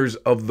corners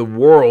of the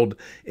world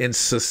in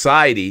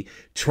society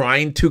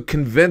trying to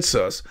convince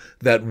us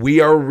that we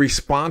are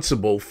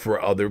responsible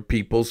for other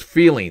people's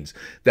feelings,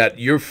 that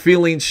your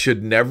feelings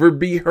should never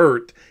be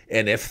hurt,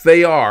 and if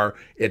they are,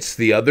 it's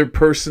the other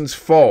person's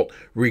fault,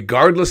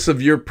 regardless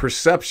of your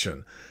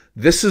perception.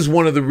 This is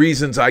one of the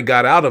reasons I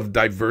got out of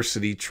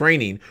diversity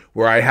training,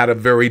 where I had a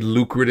very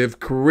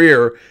lucrative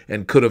career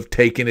and could have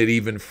taken it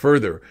even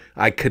further.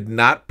 I could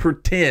not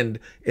pretend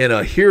and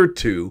adhere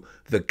to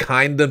the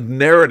kind of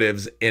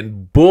narratives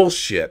and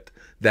bullshit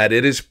that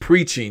it is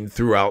preaching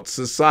throughout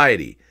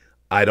society.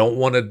 I don't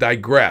want to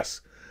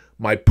digress.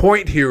 My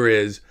point here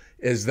is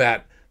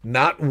that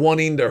not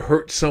wanting to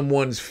hurt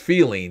someone's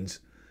feelings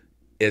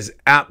is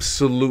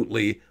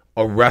absolutely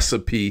a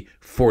recipe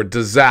for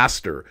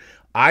disaster.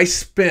 I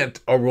spent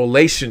a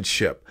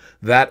relationship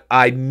that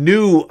I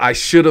knew I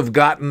should have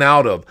gotten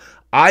out of.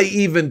 I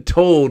even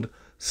told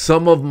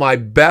some of my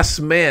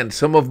best men,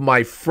 some of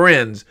my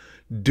friends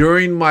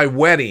during my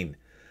wedding,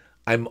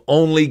 I'm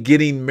only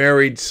getting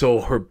married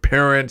so her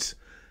parents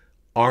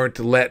aren't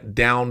let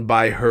down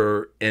by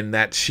her and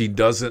that she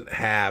doesn't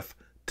have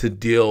to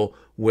deal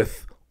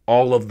with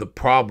all of the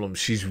problems.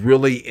 She's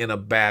really in a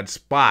bad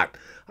spot.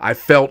 I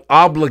felt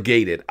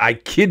obligated. I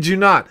kid you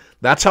not.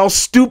 That's how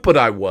stupid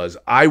I was.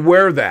 I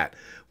wear that.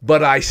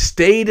 But I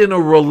stayed in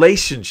a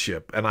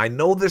relationship, and I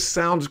know this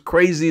sounds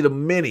crazy to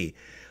many.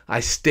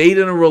 I stayed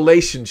in a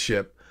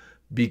relationship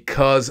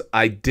because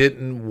I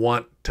didn't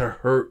want to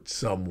hurt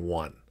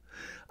someone.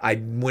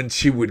 When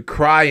she would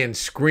cry and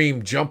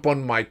scream, jump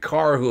on my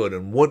car hood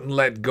and wouldn't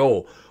let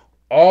go.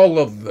 All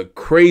of the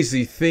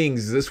crazy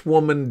things this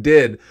woman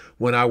did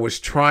when I was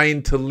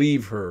trying to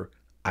leave her,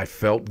 I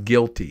felt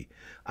guilty.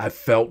 I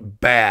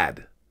felt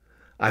bad.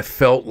 I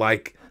felt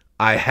like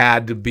I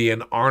had to be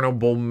an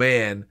honorable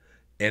man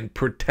and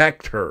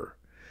protect her.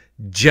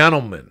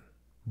 Gentlemen,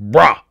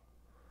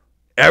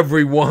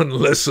 everyone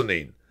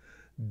listening,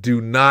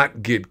 do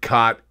not get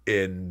caught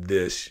in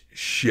this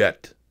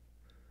shit.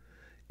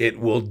 It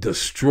will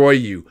destroy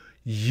you.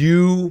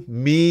 You,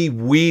 me,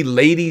 we,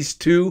 ladies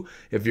too.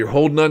 If you're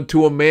holding on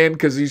to a man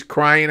because he's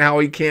crying how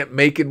he can't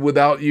make it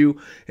without you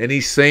and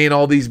he's saying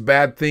all these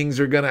bad things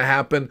are going to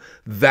happen,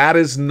 that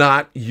is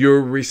not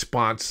your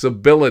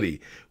responsibility.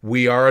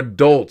 We are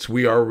adults.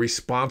 We are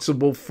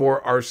responsible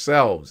for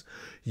ourselves.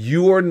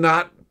 You are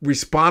not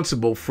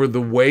responsible for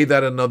the way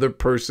that another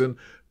person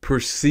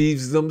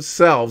perceives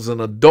themselves.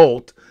 An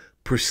adult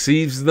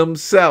perceives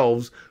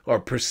themselves or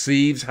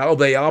perceives how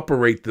they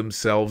operate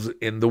themselves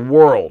in the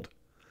world.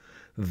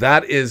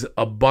 That is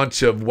a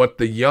bunch of what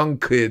the young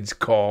kids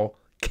call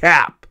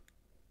cap.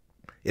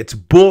 It's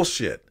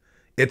bullshit.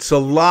 It's a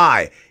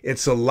lie.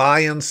 It's a lie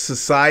in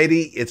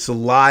society. It's a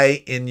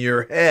lie in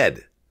your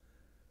head.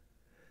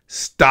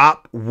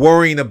 Stop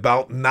worrying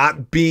about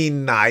not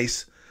being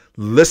nice.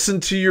 Listen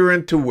to your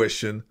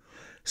intuition.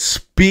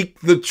 Speak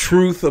the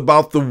truth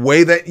about the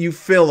way that you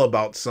feel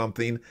about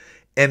something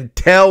and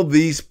tell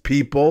these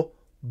people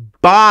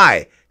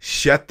bye.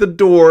 Shut the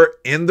door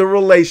in the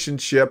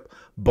relationship.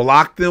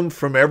 Block them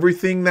from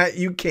everything that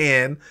you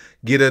can.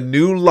 Get a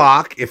new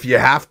lock. If you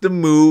have to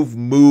move,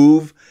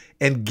 move.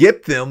 And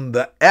get them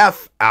the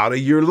F out of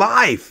your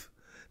life.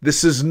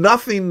 This is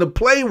nothing to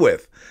play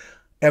with.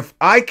 If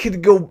I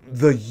could go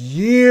the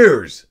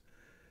years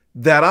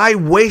that I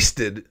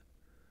wasted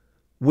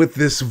with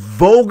this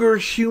vulgar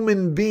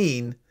human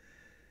being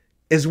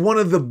is one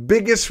of the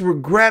biggest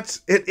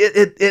regrets.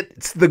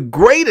 It's the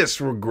greatest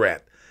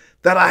regret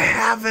that I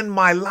have in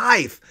my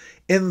life.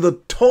 And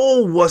the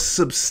toll was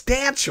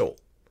substantial.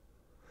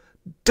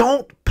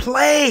 Don't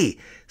play.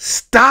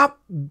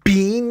 Stop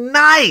being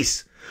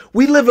nice.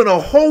 We live in a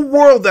whole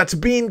world that's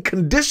being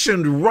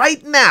conditioned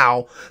right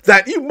now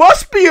that you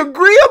must be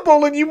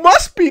agreeable and you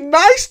must be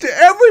nice to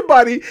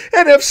everybody.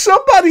 And if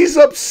somebody's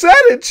upset,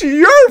 it's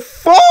your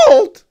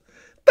fault.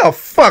 The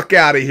fuck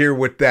out of here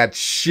with that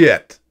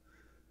shit.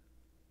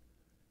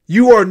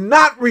 You are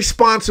not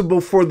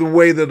responsible for the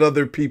way that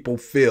other people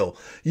feel.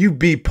 You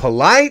be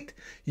polite.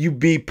 You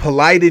be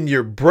polite in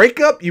your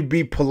breakup. You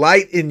be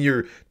polite in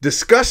your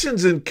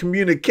discussions and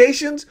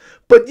communications,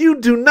 but you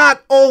do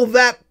not owe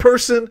that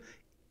person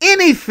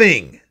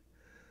anything.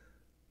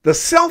 The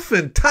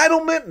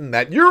self-entitlement and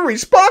that you're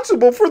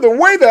responsible for the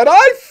way that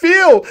I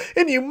feel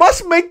and you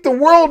must make the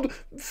world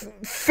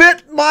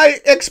fit my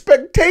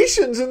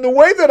expectations and the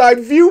way that I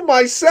view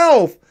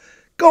myself.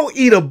 Go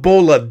eat a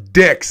bowl of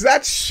dicks.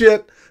 That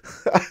shit.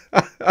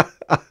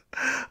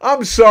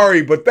 I'm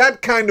sorry, but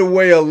that kind of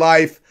way of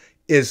life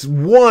is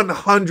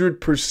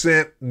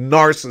 100%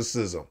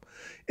 narcissism.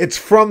 It's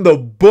from the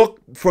book,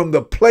 from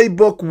the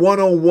playbook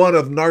 101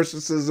 of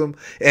narcissism,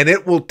 and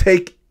it will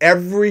take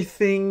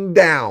everything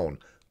down.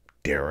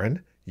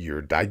 Darren,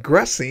 you're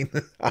digressing.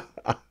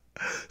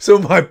 So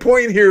my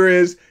point here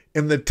is,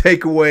 and the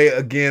takeaway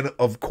again,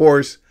 of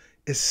course,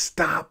 is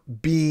stop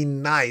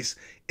being nice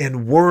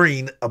and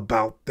worrying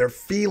about their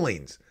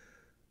feelings.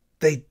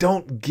 They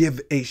don't give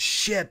a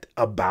shit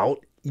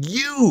about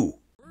you.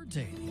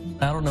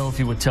 I don't know if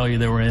he would tell you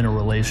they were in a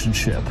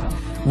relationship.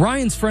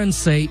 Ryan's friends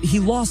say he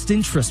lost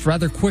interest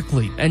rather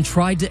quickly and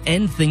tried to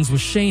end things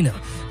with Shayna,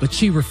 but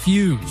she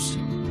refused.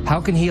 How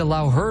can he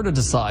allow her to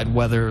decide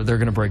whether they're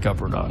going to break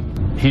up or not?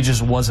 He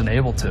just wasn't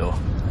able to.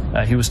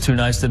 He was too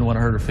nice, didn't want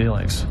to hurt her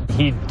feelings.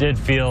 He did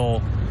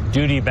feel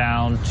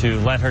duty-bound to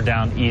let her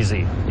down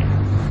easy.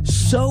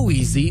 So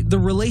easy, the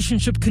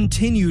relationship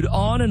continued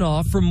on and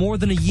off for more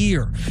than a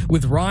year,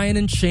 with Ryan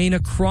and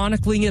Shayna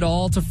chronicling it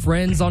all to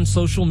friends on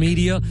social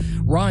media.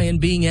 Ryan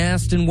being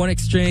asked in one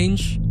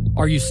exchange,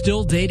 "Are you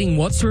still dating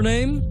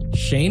what's-her-name?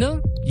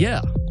 Shayna?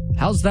 Yeah.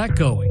 How's that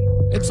going?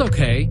 It's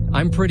okay.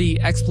 I'm pretty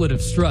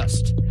expletive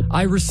stressed.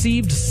 I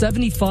received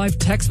 75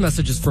 text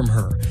messages from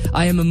her.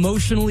 I am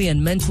emotionally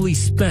and mentally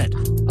spent.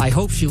 I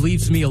hope she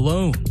leaves me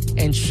alone."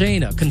 And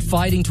Shayna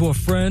confiding to a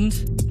friend,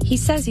 "He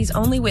says he's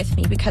only with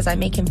me because I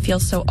make him feel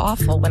so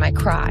awful when I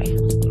cry.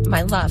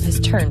 My love has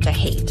turned to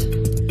hate."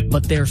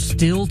 But they're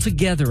still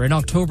together in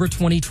October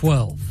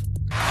 2012.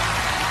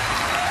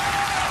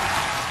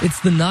 It's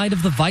the night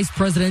of the vice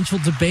presidential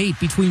debate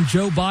between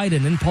Joe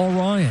Biden and Paul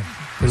Ryan.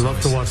 We love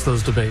to watch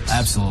those debates.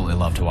 Absolutely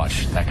love to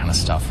watch that kind of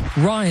stuff.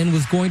 Ryan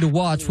was going to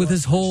watch with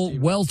his whole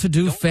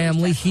well-to-do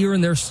family here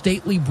in their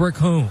stately brick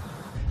home.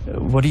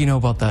 What do you know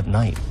about that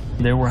night?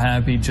 They were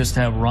happy just to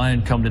have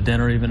Ryan come to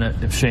dinner, even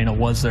if Shayna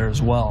was there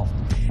as well.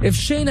 If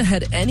Shayna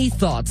had any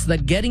thoughts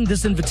that getting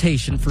this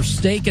invitation for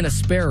steak and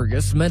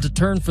asparagus meant a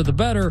turn for the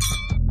better,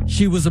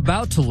 she was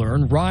about to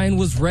learn Ryan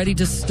was ready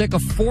to stick a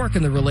fork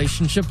in the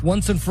relationship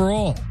once and for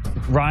all.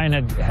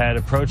 Ryan had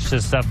approached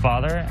his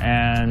stepfather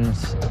and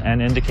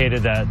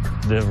indicated that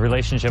the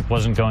relationship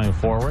wasn't going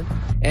forward.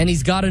 And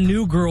he's got a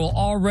new girl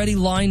already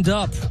lined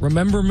up.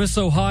 Remember Miss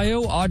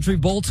Ohio, Audrey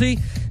Bolte?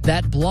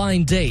 That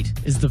blind date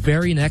is the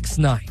very next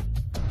night.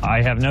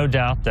 I have no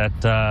doubt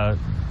that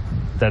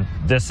that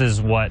this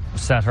is what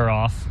set her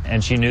off,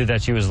 and she knew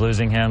that she was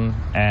losing him,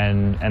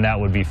 and that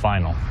would be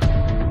final.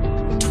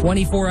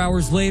 24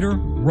 hours later,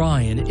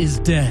 Ryan is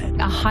dead.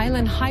 A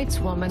Highland Heights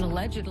woman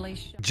allegedly...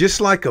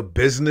 Just like a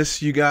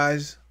business, you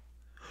guys,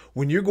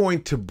 when you're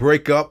going to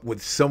break up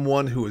with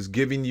someone who is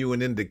giving you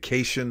an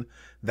indication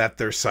that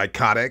they're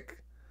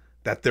psychotic,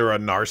 that they're a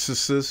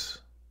narcissist,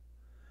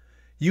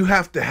 you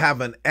have to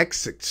have an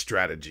exit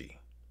strategy,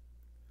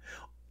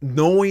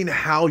 knowing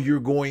how you're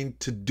going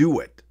to do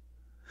it.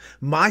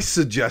 My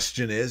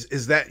suggestion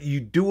is that you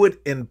do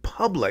it in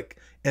public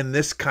in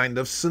this kind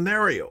of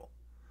scenario.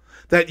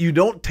 That you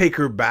don't take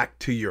her back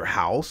to your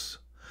house.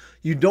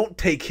 You don't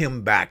take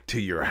him back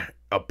to your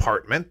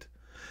apartment.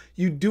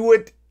 You do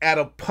it at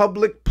a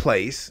public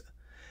place.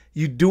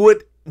 You do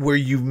it where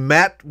you've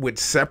met with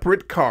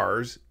separate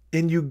cars,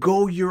 and you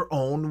go your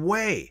own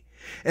way.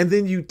 And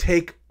then you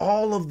take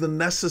all of the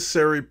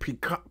necessary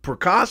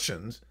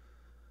precautions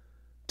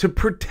to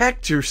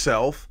protect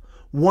yourself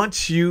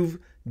once you've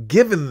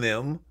given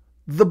them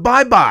the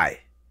bye-bye.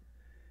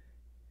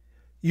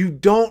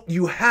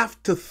 You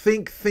have to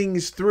think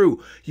things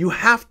through. You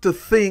have to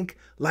think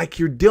like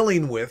you're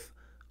dealing with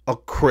a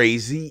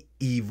crazy,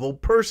 evil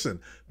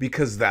person,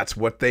 because that's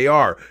what they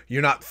are.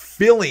 You're not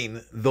feeling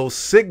those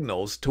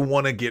signals to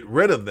want to get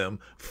rid of them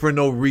for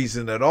no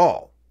reason at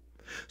all.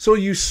 So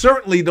you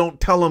certainly don't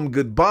tell them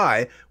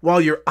goodbye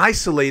while you're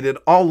isolated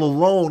all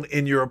alone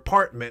in your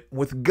apartment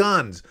with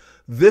guns.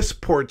 This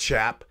poor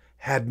chap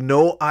had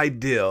no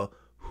idea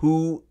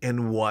who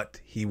and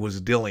what he was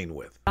dealing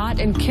with.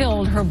 Shot and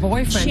killed her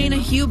boyfriend. Shayna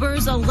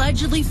Hubers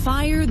allegedly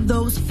fired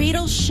those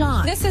fatal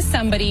shots. This is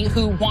somebody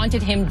who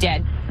wanted him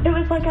dead. It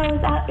was like it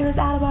was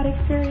out-of-body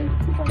experience.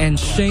 And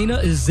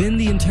Shayna is in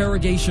the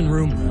interrogation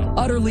room,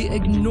 utterly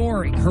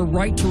ignoring her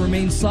right to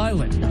remain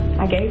silent.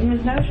 I gave him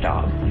his nose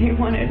job. He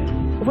wanted.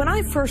 When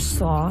I first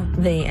saw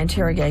the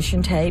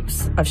interrogation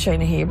tapes of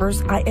Shayna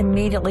Hubers, I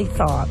immediately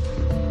thought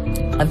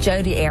of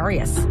Jodi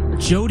Arias.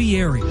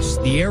 Jodi Arias,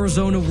 the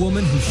Arizona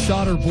woman who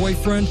shot her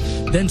boyfriend,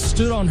 then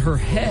stood on her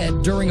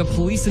head during a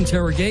police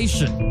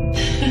interrogation.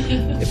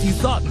 If you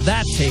thought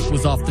that tape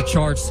was off the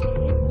charts,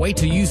 wait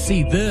till you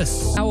see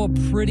this. Now a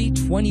pretty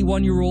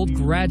 21-year-old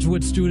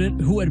graduate student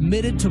who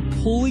admitted to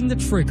pulling the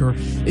trigger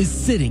is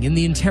sitting in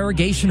the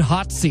interrogation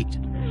hot seat.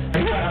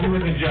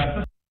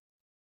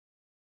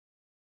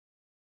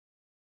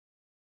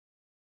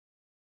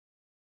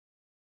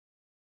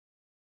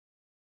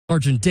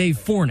 Sergeant Dave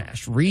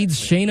Fornash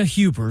reads Shayna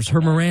Hubers her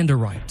Miranda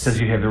rights.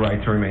 Says you have the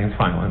right to remain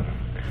silent.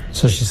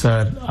 So she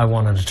said, I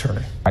want an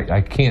attorney.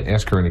 I can't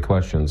ask her any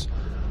questions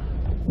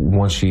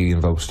once she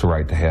invokes the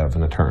right to have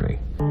an attorney.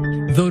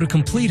 Though to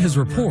complete his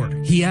report,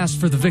 he asked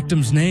for the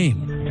victim's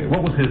name.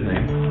 What was his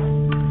name?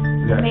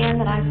 The man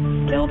that I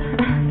killed her.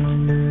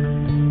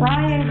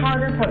 Ryan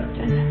Carter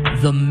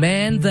Poston. The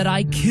man that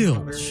I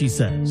killed, she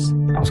says.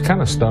 I was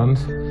kind of stunned,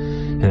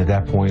 and at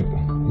that point,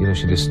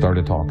 she just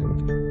started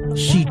talking.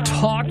 She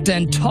talked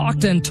and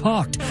talked and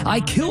talked. I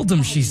killed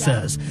him, she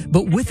says,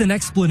 but with an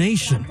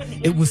explanation.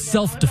 It was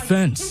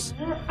self-defense.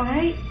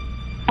 I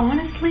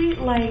honestly,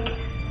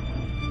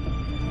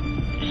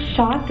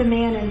 shot the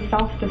man in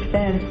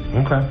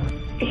self-defense.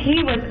 Okay.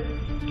 He was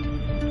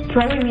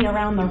throwing me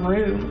around the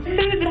room. As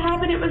soon as it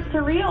happened, it was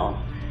surreal.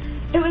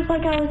 It was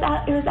like it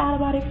was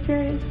out-of-body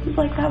experience. It was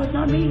like, that was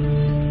not me.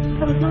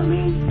 That was not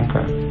me.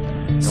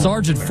 Okay.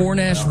 Sergeant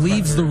Fornash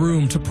leaves the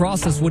room to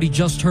process what he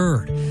just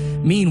heard.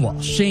 Meanwhile,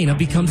 Shayna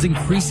becomes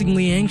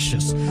increasingly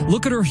anxious.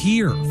 Look at her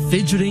here,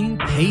 fidgeting,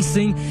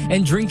 pacing,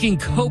 and drinking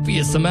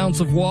copious amounts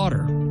of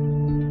water.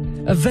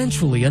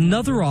 Eventually,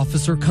 another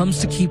officer comes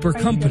to keep her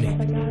company.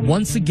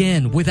 Once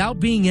again, without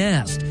being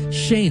asked,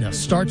 Shayna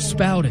starts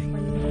spouting,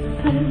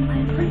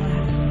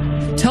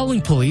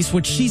 telling police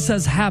what she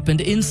says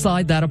happened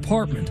inside that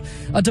apartment,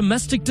 a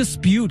domestic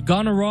dispute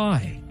gone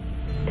awry.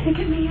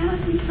 Picking me up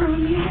and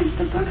throwing me against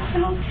the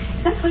bookshelf.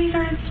 That's when he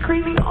started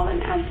screaming all the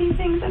nasty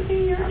things at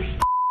me. You're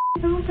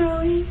so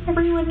silly.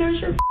 Everyone knows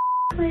you're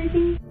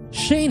crazy.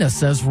 Shayna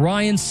says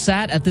Ryan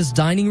sat at this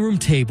dining room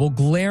table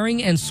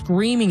glaring and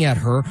screaming at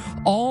her,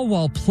 all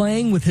while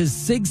playing with his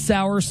Sig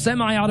Sauer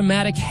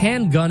semi-automatic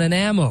handgun and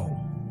ammo.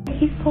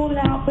 He's pulled it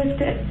out,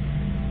 whipped it,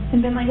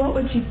 and been like, what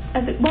would you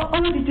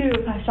do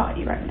if I shot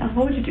you right now?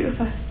 What would you do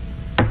if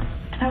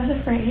I was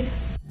afraid.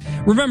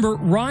 Remember,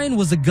 Ryan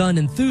was a gun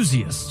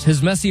enthusiast.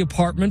 His messy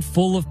apartment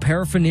full of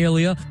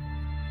paraphernalia,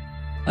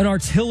 an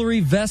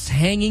artillery vest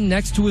hanging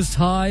next to his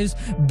ties,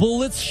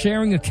 bullets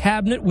sharing a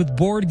cabinet with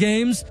board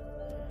games.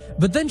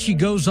 But then she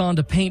goes on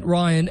to paint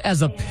Ryan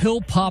as a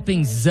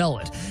pill-popping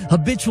zealot,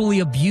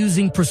 habitually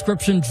abusing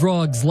prescription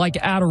drugs like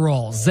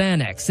Adderall,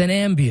 Xanax, and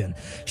Ambien.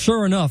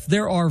 Sure enough,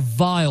 there are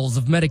vials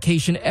of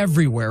medication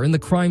everywhere in the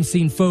crime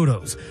scene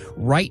photos,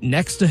 right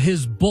next to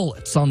his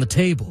bullets on the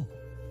table.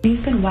 He's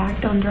been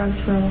whacked on drugs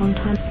for a long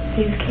time.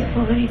 He just can't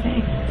pull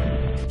anything.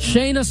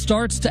 Shayna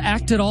starts to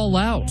act it all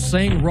out,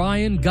 saying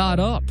Ryan got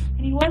up.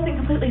 And he wasn't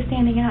completely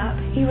standing up.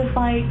 He was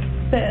like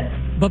this.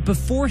 But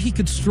before he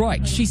could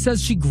strike, she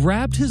says she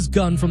grabbed his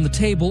gun from the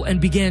table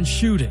and began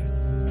shooting.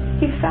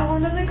 He fell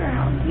onto the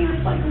ground. He was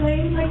like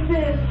laying like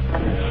this.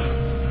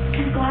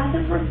 His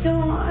glasses were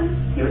still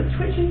on. He was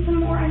twitching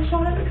some more. I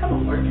shot him a couple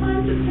more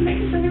times just to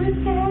make sure he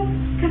was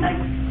dead, because I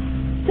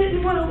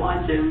didn't want to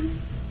watch him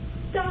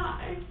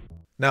die.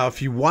 Now,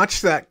 if you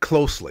watch that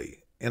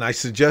closely, and I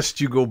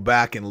suggest you go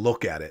back and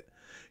look at it,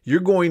 you're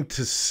going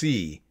to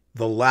see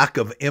the lack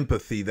of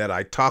empathy that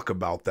I talk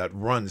about that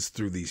runs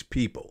through these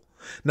people.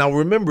 Now,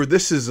 remember,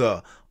 this is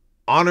a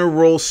honor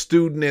roll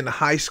student in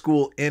high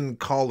school and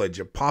college,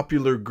 a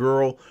popular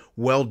girl,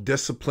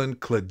 well-disciplined,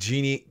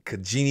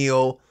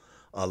 congenial,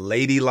 a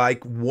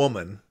ladylike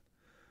woman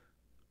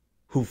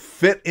who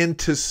fit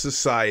into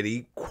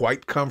society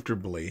quite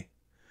comfortably,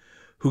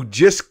 who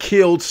just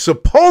killed,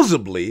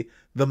 supposedly,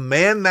 the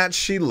man that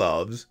she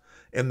loves,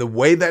 and the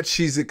way that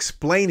she's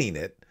explaining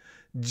it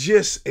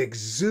just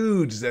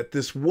exudes that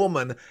this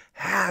woman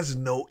has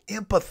no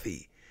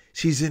empathy.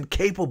 She's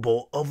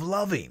incapable of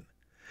loving.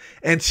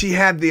 And she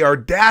had the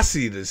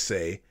audacity to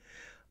say,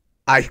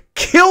 I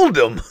killed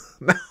him.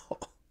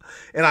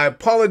 And I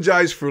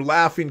apologize for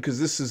laughing because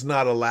this is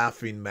not a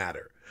laughing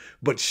matter.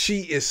 But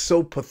she is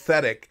so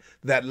pathetic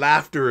that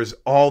laughter is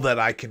all that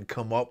I can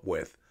come up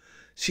with.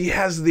 She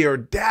has the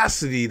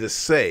audacity to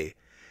say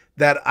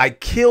that I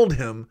killed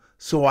him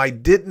so I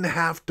didn't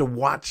have to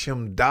watch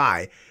him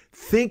die,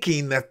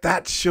 thinking that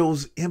that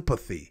shows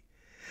empathy.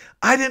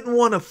 I didn't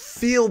want to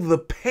feel the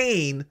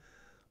pain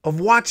of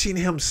watching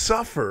him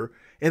suffer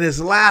in his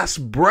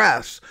last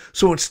breaths.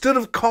 So instead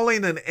of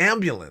calling an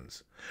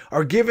ambulance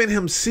or giving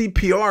him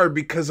CPR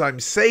because I'm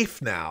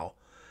safe now,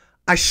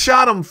 I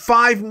shot him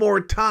 5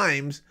 more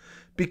times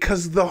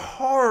because the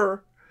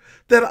horror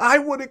that I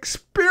would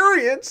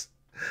experience,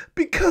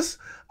 because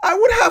I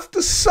would have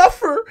to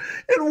suffer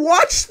and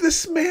watch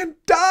this man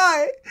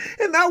die,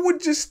 and that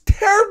would just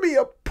tear me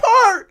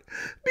apart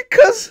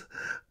because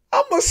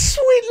I'm a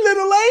sweet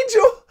little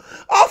angel.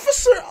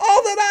 Officer,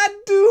 all that I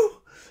do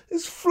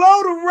is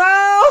float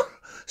around,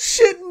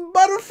 shitting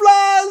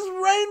butterflies,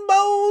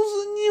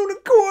 rainbows, and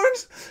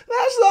unicorns.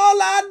 That's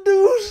all I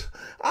do.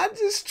 I'm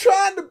just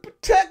trying to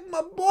protect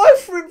my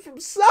boyfriend from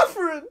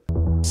suffering.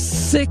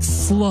 6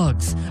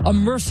 slugs, a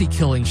mercy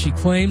killing, she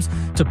claims,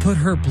 to put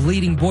her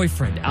bleeding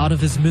boyfriend out of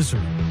his misery.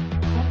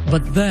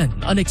 But then,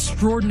 an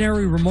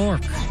extraordinary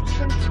remark.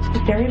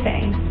 He's very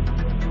vain.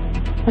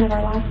 One of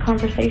our last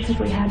conversations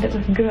we had that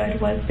was good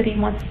was that he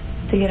wants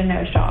to get a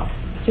nose job.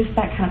 Just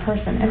that kind of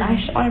person. And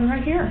I shot him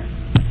right here.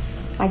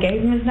 I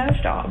gave him his nose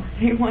job.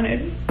 He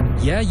wanted.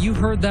 Yeah, you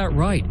heard that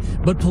right.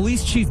 But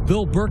Police Chief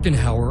Bill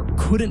Birkenhauer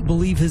couldn't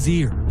believe his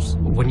ears.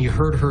 When you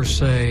heard her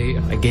say,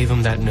 I gave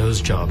him that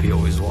nose job he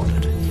always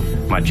wanted,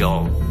 my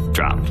jaw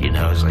dropped, you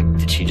know. It's like,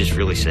 did she just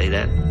really say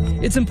that?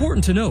 It's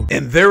important to note.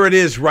 And there it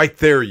is right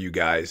there, you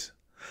guys.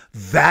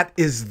 That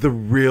is the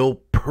real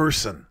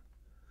person.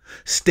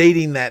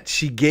 stating that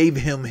she gave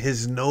him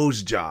his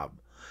nose job.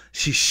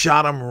 She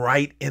shot him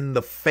right in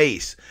the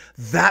face.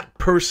 That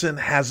person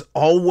has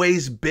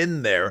always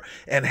been there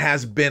and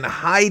has been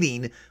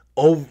hiding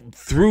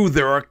through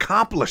their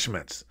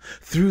accomplishments,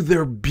 through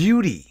their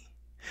beauty.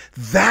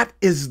 That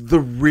is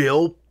the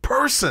real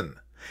person.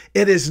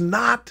 It is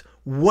not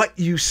what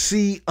you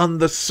see on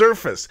the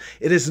surface.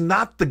 It is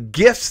not the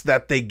gifts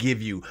that they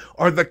give you,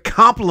 or the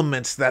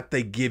compliments that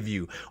they give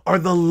you, or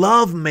the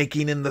love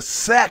making and the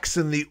sex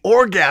and the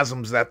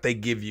orgasms that they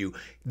give you.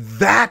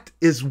 That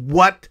is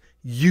what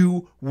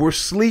you were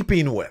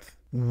sleeping with.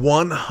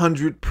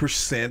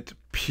 100%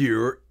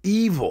 pure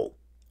evil.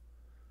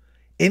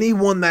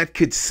 Anyone that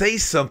could say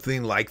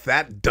something like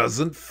that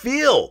doesn't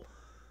feel.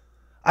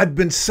 I've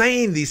been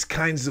saying these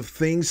kinds of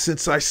things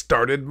since I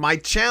started my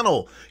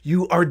channel.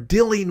 You are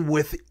dealing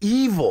with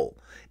evil.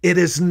 It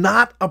is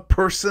not a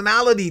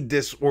personality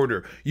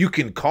disorder. You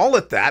can call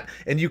it that,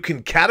 and you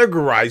can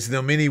categorize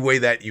them any way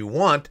that you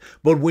want,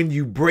 but when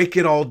you break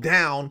it all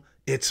down,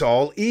 it's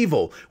all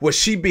evil. Was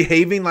she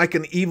behaving like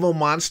an evil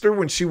monster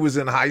when she was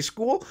in high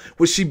school?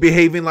 Was she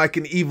behaving like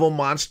an evil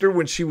monster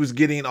when she was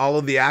getting all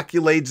of the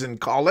accolades in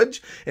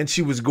college and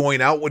she was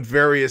going out with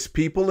various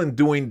people and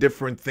doing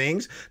different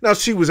things? Now,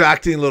 she was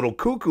acting a little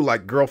cuckoo,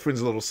 like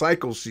Girlfriend's Little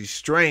Cycle. She's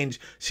strange.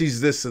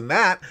 She's this and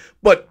that.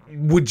 But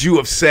would you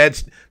have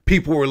said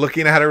people were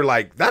looking at her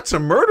like, that's a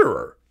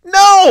murderer?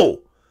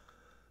 No!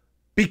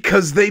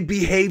 Because they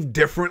behave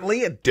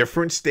differently at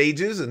different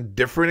stages and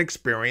different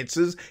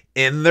experiences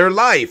in their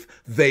life.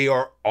 They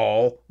are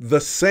all the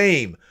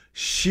same.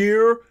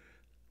 Sheer,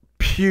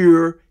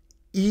 pure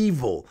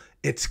evil.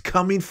 It's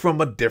coming from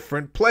a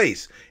different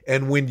place.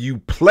 And when you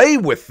play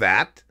with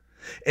that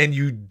and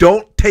you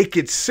don't take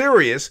it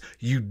serious,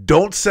 you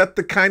don't set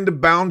the kind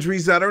of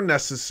boundaries that are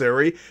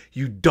necessary,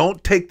 you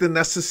don't take the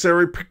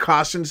necessary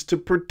precautions to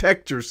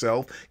protect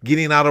yourself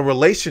getting out of a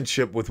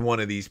relationship with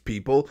one of these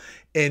people,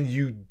 and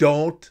you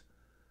don't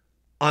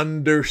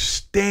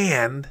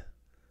understand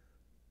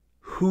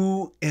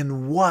who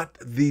and what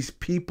these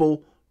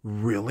people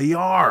really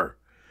are.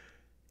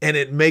 And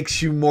it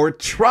makes you more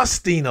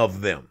trusting of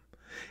them.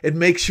 It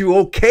makes you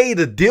okay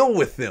to deal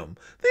with them.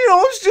 You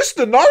know, it's just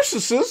a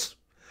narcissist.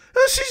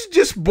 She's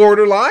just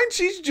borderline.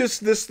 She's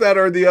just this, that,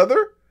 or the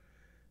other.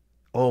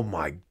 Oh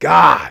my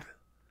God.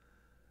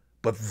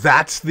 But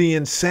that's the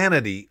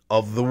insanity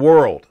of the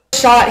world.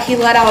 Shot, he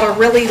let out a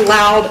really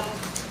loud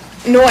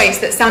noise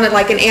that sounded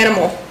like an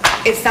animal.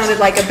 It sounded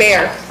like a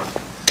bear,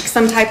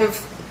 some type of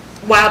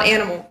wild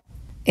animal.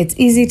 It's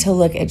easy to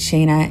look at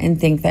Shayna and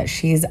think that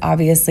she's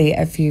obviously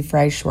a few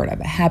fries short of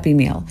a Happy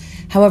Meal.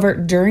 However,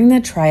 during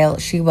the trial,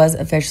 she was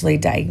officially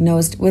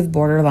diagnosed with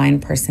borderline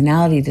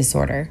personality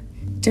disorder.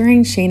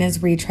 During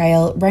Shayna's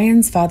retrial,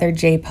 Ryan's father,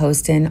 Jay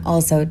Poston,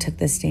 also took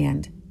the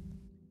stand.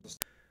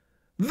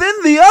 Then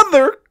the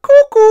other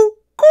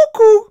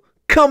cuckoo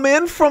come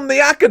in from the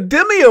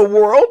academia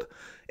world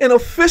and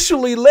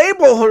officially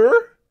label her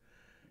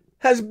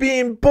as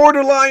being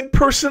borderline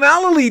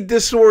personality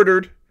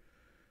disordered.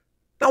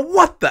 Now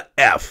what the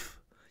F?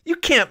 You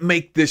can't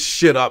make this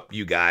shit up,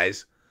 you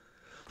guys.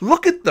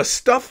 Look at the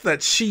stuff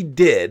that she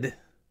did.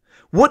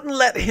 Wouldn't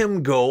let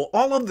him go.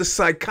 All of the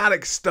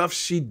psychotic stuff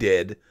she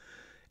did.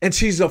 And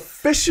she's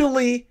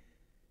officially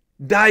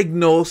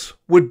diagnosed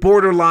with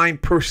borderline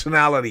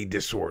personality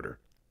disorder.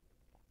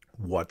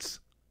 What's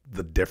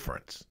the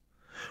difference?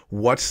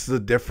 What's the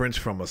difference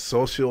from a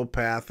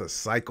sociopath, a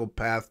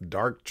psychopath,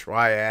 dark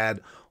triad,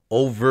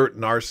 overt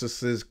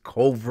narcissist,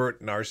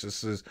 covert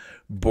narcissist,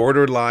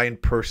 borderline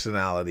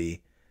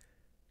personality,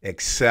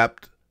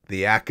 except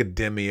the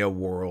academia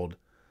world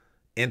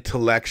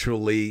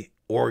intellectually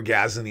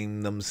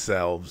orgasming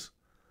themselves,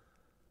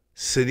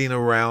 sitting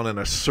around in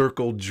a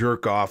circle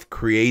jerk off,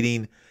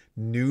 creating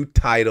new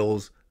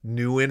titles,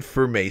 new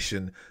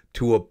information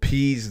to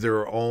appease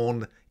their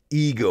own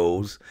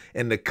egos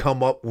and to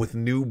come up with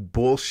new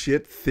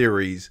bullshit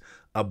theories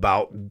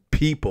about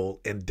people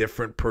and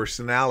different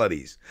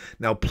personalities.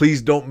 Now,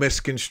 please don't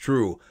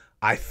misconstrue.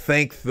 I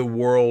thank the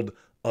world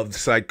of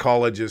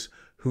psychologists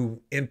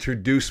who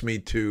introduced me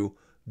to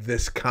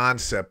this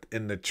concept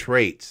and the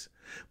traits,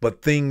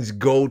 but things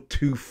go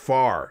too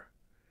far.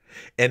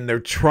 And they're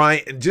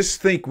trying, and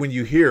just think when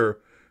you hear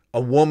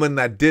a woman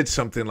that did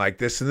something like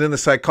this, and then the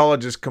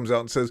psychologist comes out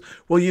and says,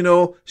 well, you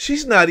know,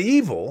 she's not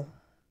evil.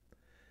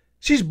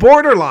 She's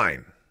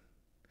borderline.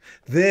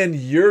 Then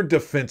your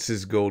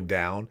defenses go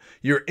down,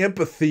 your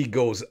empathy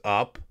goes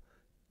up,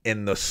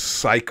 and the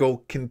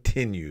cycle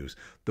continues.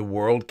 The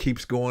world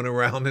keeps going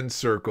around in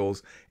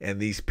circles, and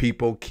these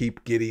people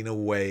keep getting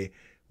away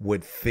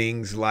with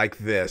things like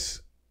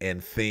this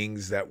and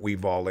things that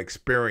we've all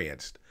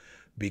experienced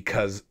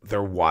because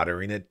they're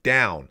watering it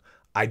down.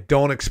 I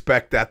don't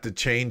expect that to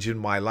change in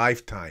my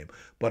lifetime,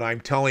 but I'm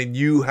telling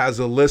you as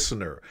a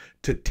listener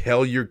to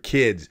tell your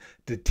kids,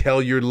 to tell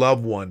your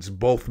loved ones,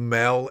 both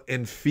male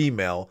and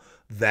female,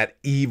 that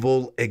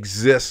evil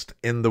exists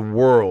in the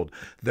world.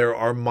 There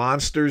are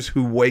monsters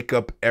who wake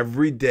up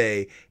every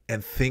day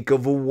and think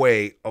of a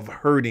way of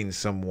hurting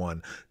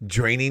someone,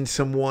 draining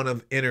someone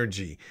of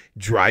energy,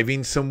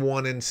 driving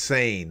someone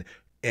insane,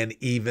 and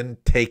even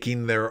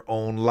taking their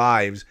own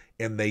lives,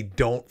 and they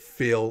don't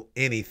feel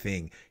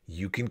anything.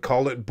 You can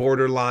call it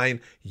borderline.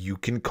 You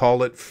can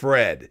call it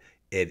Fred.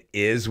 It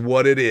is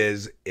what it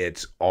is.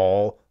 It's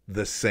all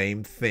the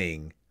same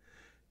thing.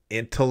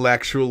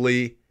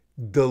 Intellectually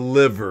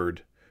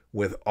delivered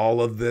with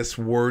all of this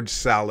word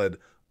salad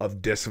of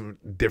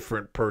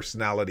different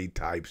personality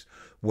types,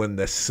 when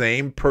the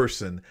same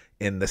person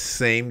in the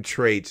same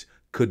traits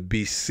could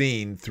be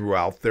seen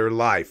throughout their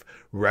life.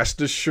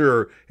 Rest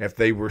assured, if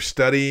they were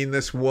studying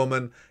this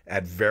woman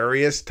at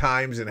various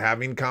times and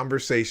having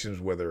conversations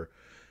with her,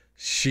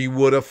 she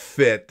would have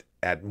fit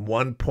at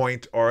one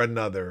point or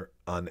another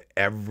on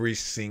every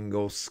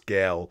single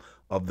scale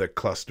of the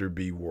cluster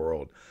B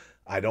world.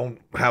 I don't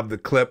have the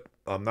clip.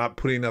 I'm not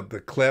putting up the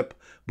clip,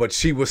 but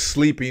she was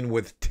sleeping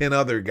with 10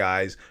 other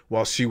guys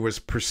while she was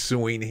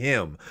pursuing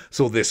him.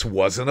 So this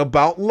wasn't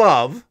about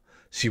love.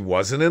 She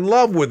wasn't in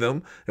love with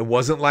him. It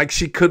wasn't like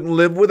she couldn't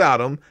live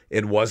without him.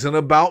 It wasn't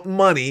about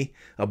money,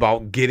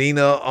 about getting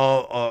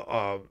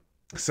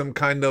some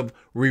kind of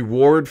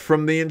reward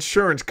from the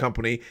insurance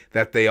company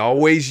that they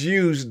always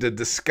use to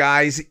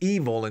disguise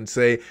evil and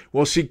say,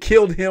 well, she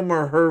killed him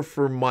or her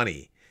for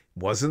money.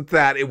 Wasn't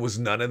that. It was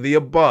none of the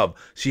above.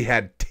 She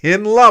had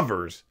 10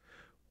 lovers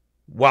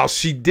while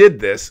she did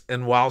this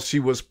and while she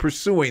was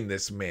pursuing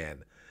this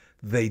man.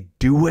 They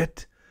do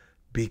it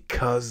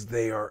because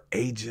they are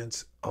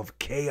agents of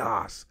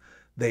chaos.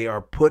 They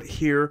are put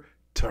here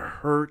to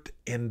hurt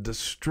and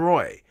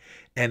destroy.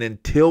 And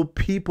until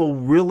people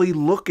really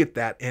look at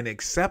that and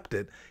accept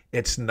it,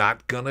 it's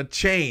not going to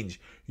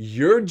change.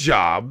 Your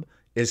job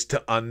is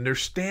to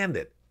understand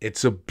it.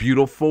 It's a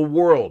beautiful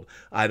world.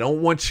 I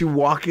don't want you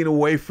walking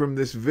away from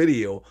this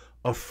video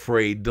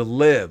afraid to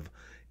live.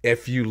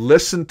 If you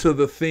listen to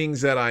the things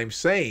that I'm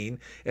saying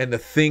and the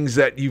things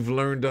that you've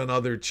learned on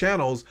other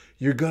channels,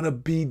 you're going to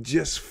be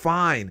just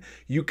fine.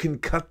 You can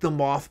cut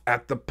them off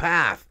at the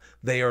path.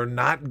 They are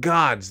not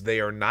gods. They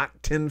are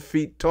not 10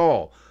 feet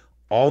tall.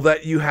 All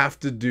that you have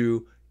to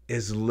do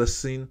is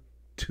listen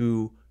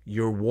to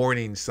your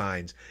warning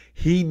signs.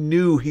 He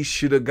knew he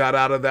should have got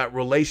out of that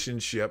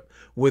relationship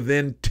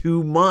within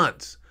 2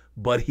 months,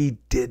 but he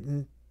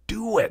didn't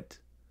do it.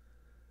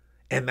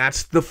 And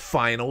that's the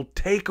final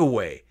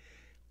takeaway.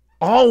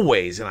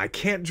 Always, and I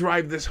can't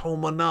drive this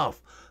home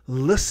enough,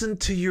 listen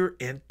to your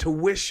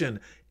intuition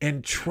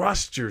and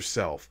trust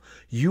yourself.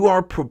 You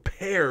are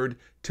prepared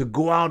to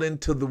go out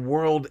into the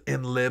world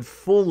and live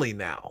fully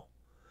now.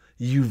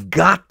 You've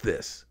got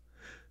this.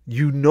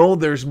 You know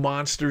there's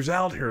monsters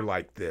out here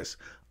like this.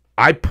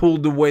 I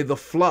pulled away the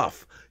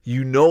fluff.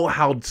 You know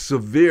how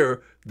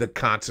severe the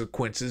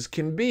consequences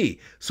can be.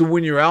 So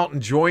when you're out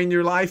enjoying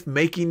your life,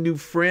 making new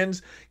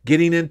friends,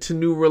 getting into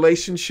new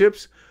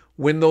relationships,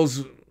 when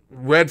those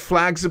red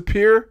flags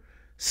appear,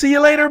 see you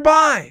later,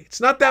 bye.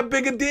 It's not that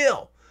big a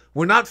deal.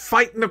 We're not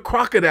fighting a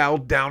crocodile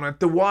down at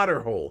the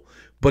water hole.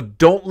 But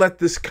don't let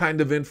this kind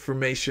of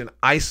information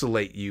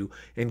isolate you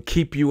and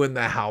keep you in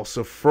the house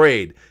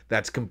afraid.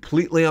 That's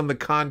completely on the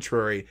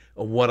contrary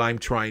of what I'm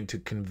trying to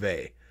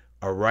convey.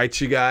 All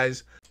right, you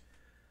guys?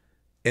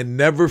 And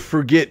never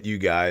forget, you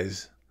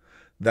guys,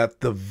 that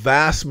the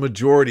vast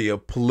majority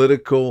of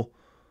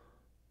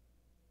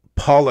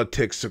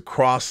politics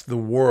across the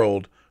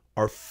world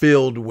are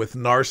filled with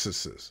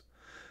narcissists.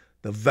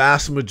 The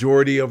vast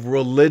majority of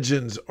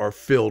religions are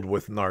filled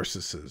with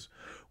narcissists.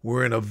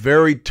 We're in a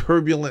very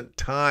turbulent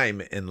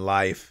time in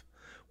life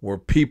where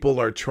people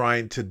are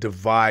trying to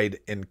divide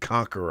and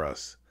conquer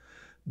us.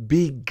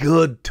 Be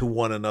good to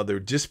one another.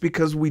 Just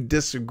because we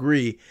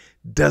disagree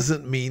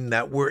doesn't mean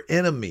that we're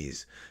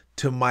enemies.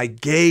 To my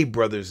gay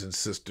brothers and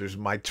sisters,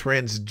 my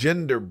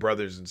transgender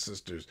brothers and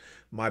sisters,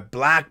 my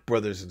black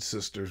brothers and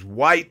sisters,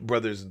 white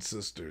brothers and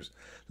sisters,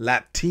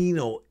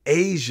 Latino,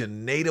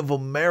 Asian, Native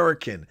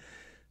American,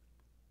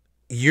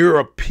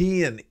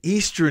 European,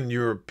 Eastern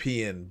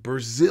European,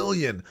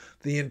 Brazilian,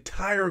 the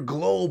entire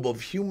globe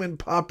of human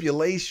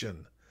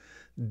population.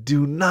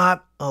 Do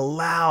not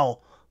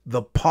allow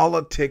the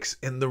politics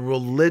and the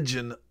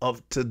religion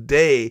of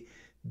today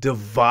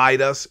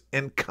divide us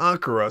and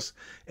conquer us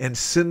and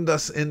send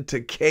us into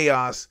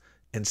chaos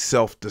and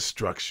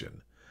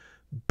self-destruction.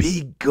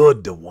 Be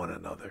good to one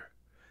another.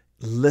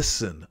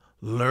 Listen,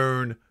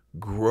 learn,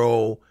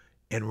 grow,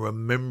 and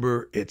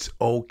remember it's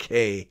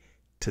okay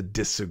to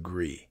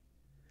disagree.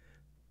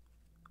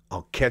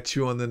 I'll catch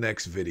you on the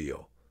next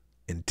video.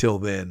 Until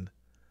then,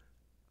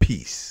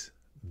 peace.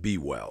 Be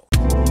well.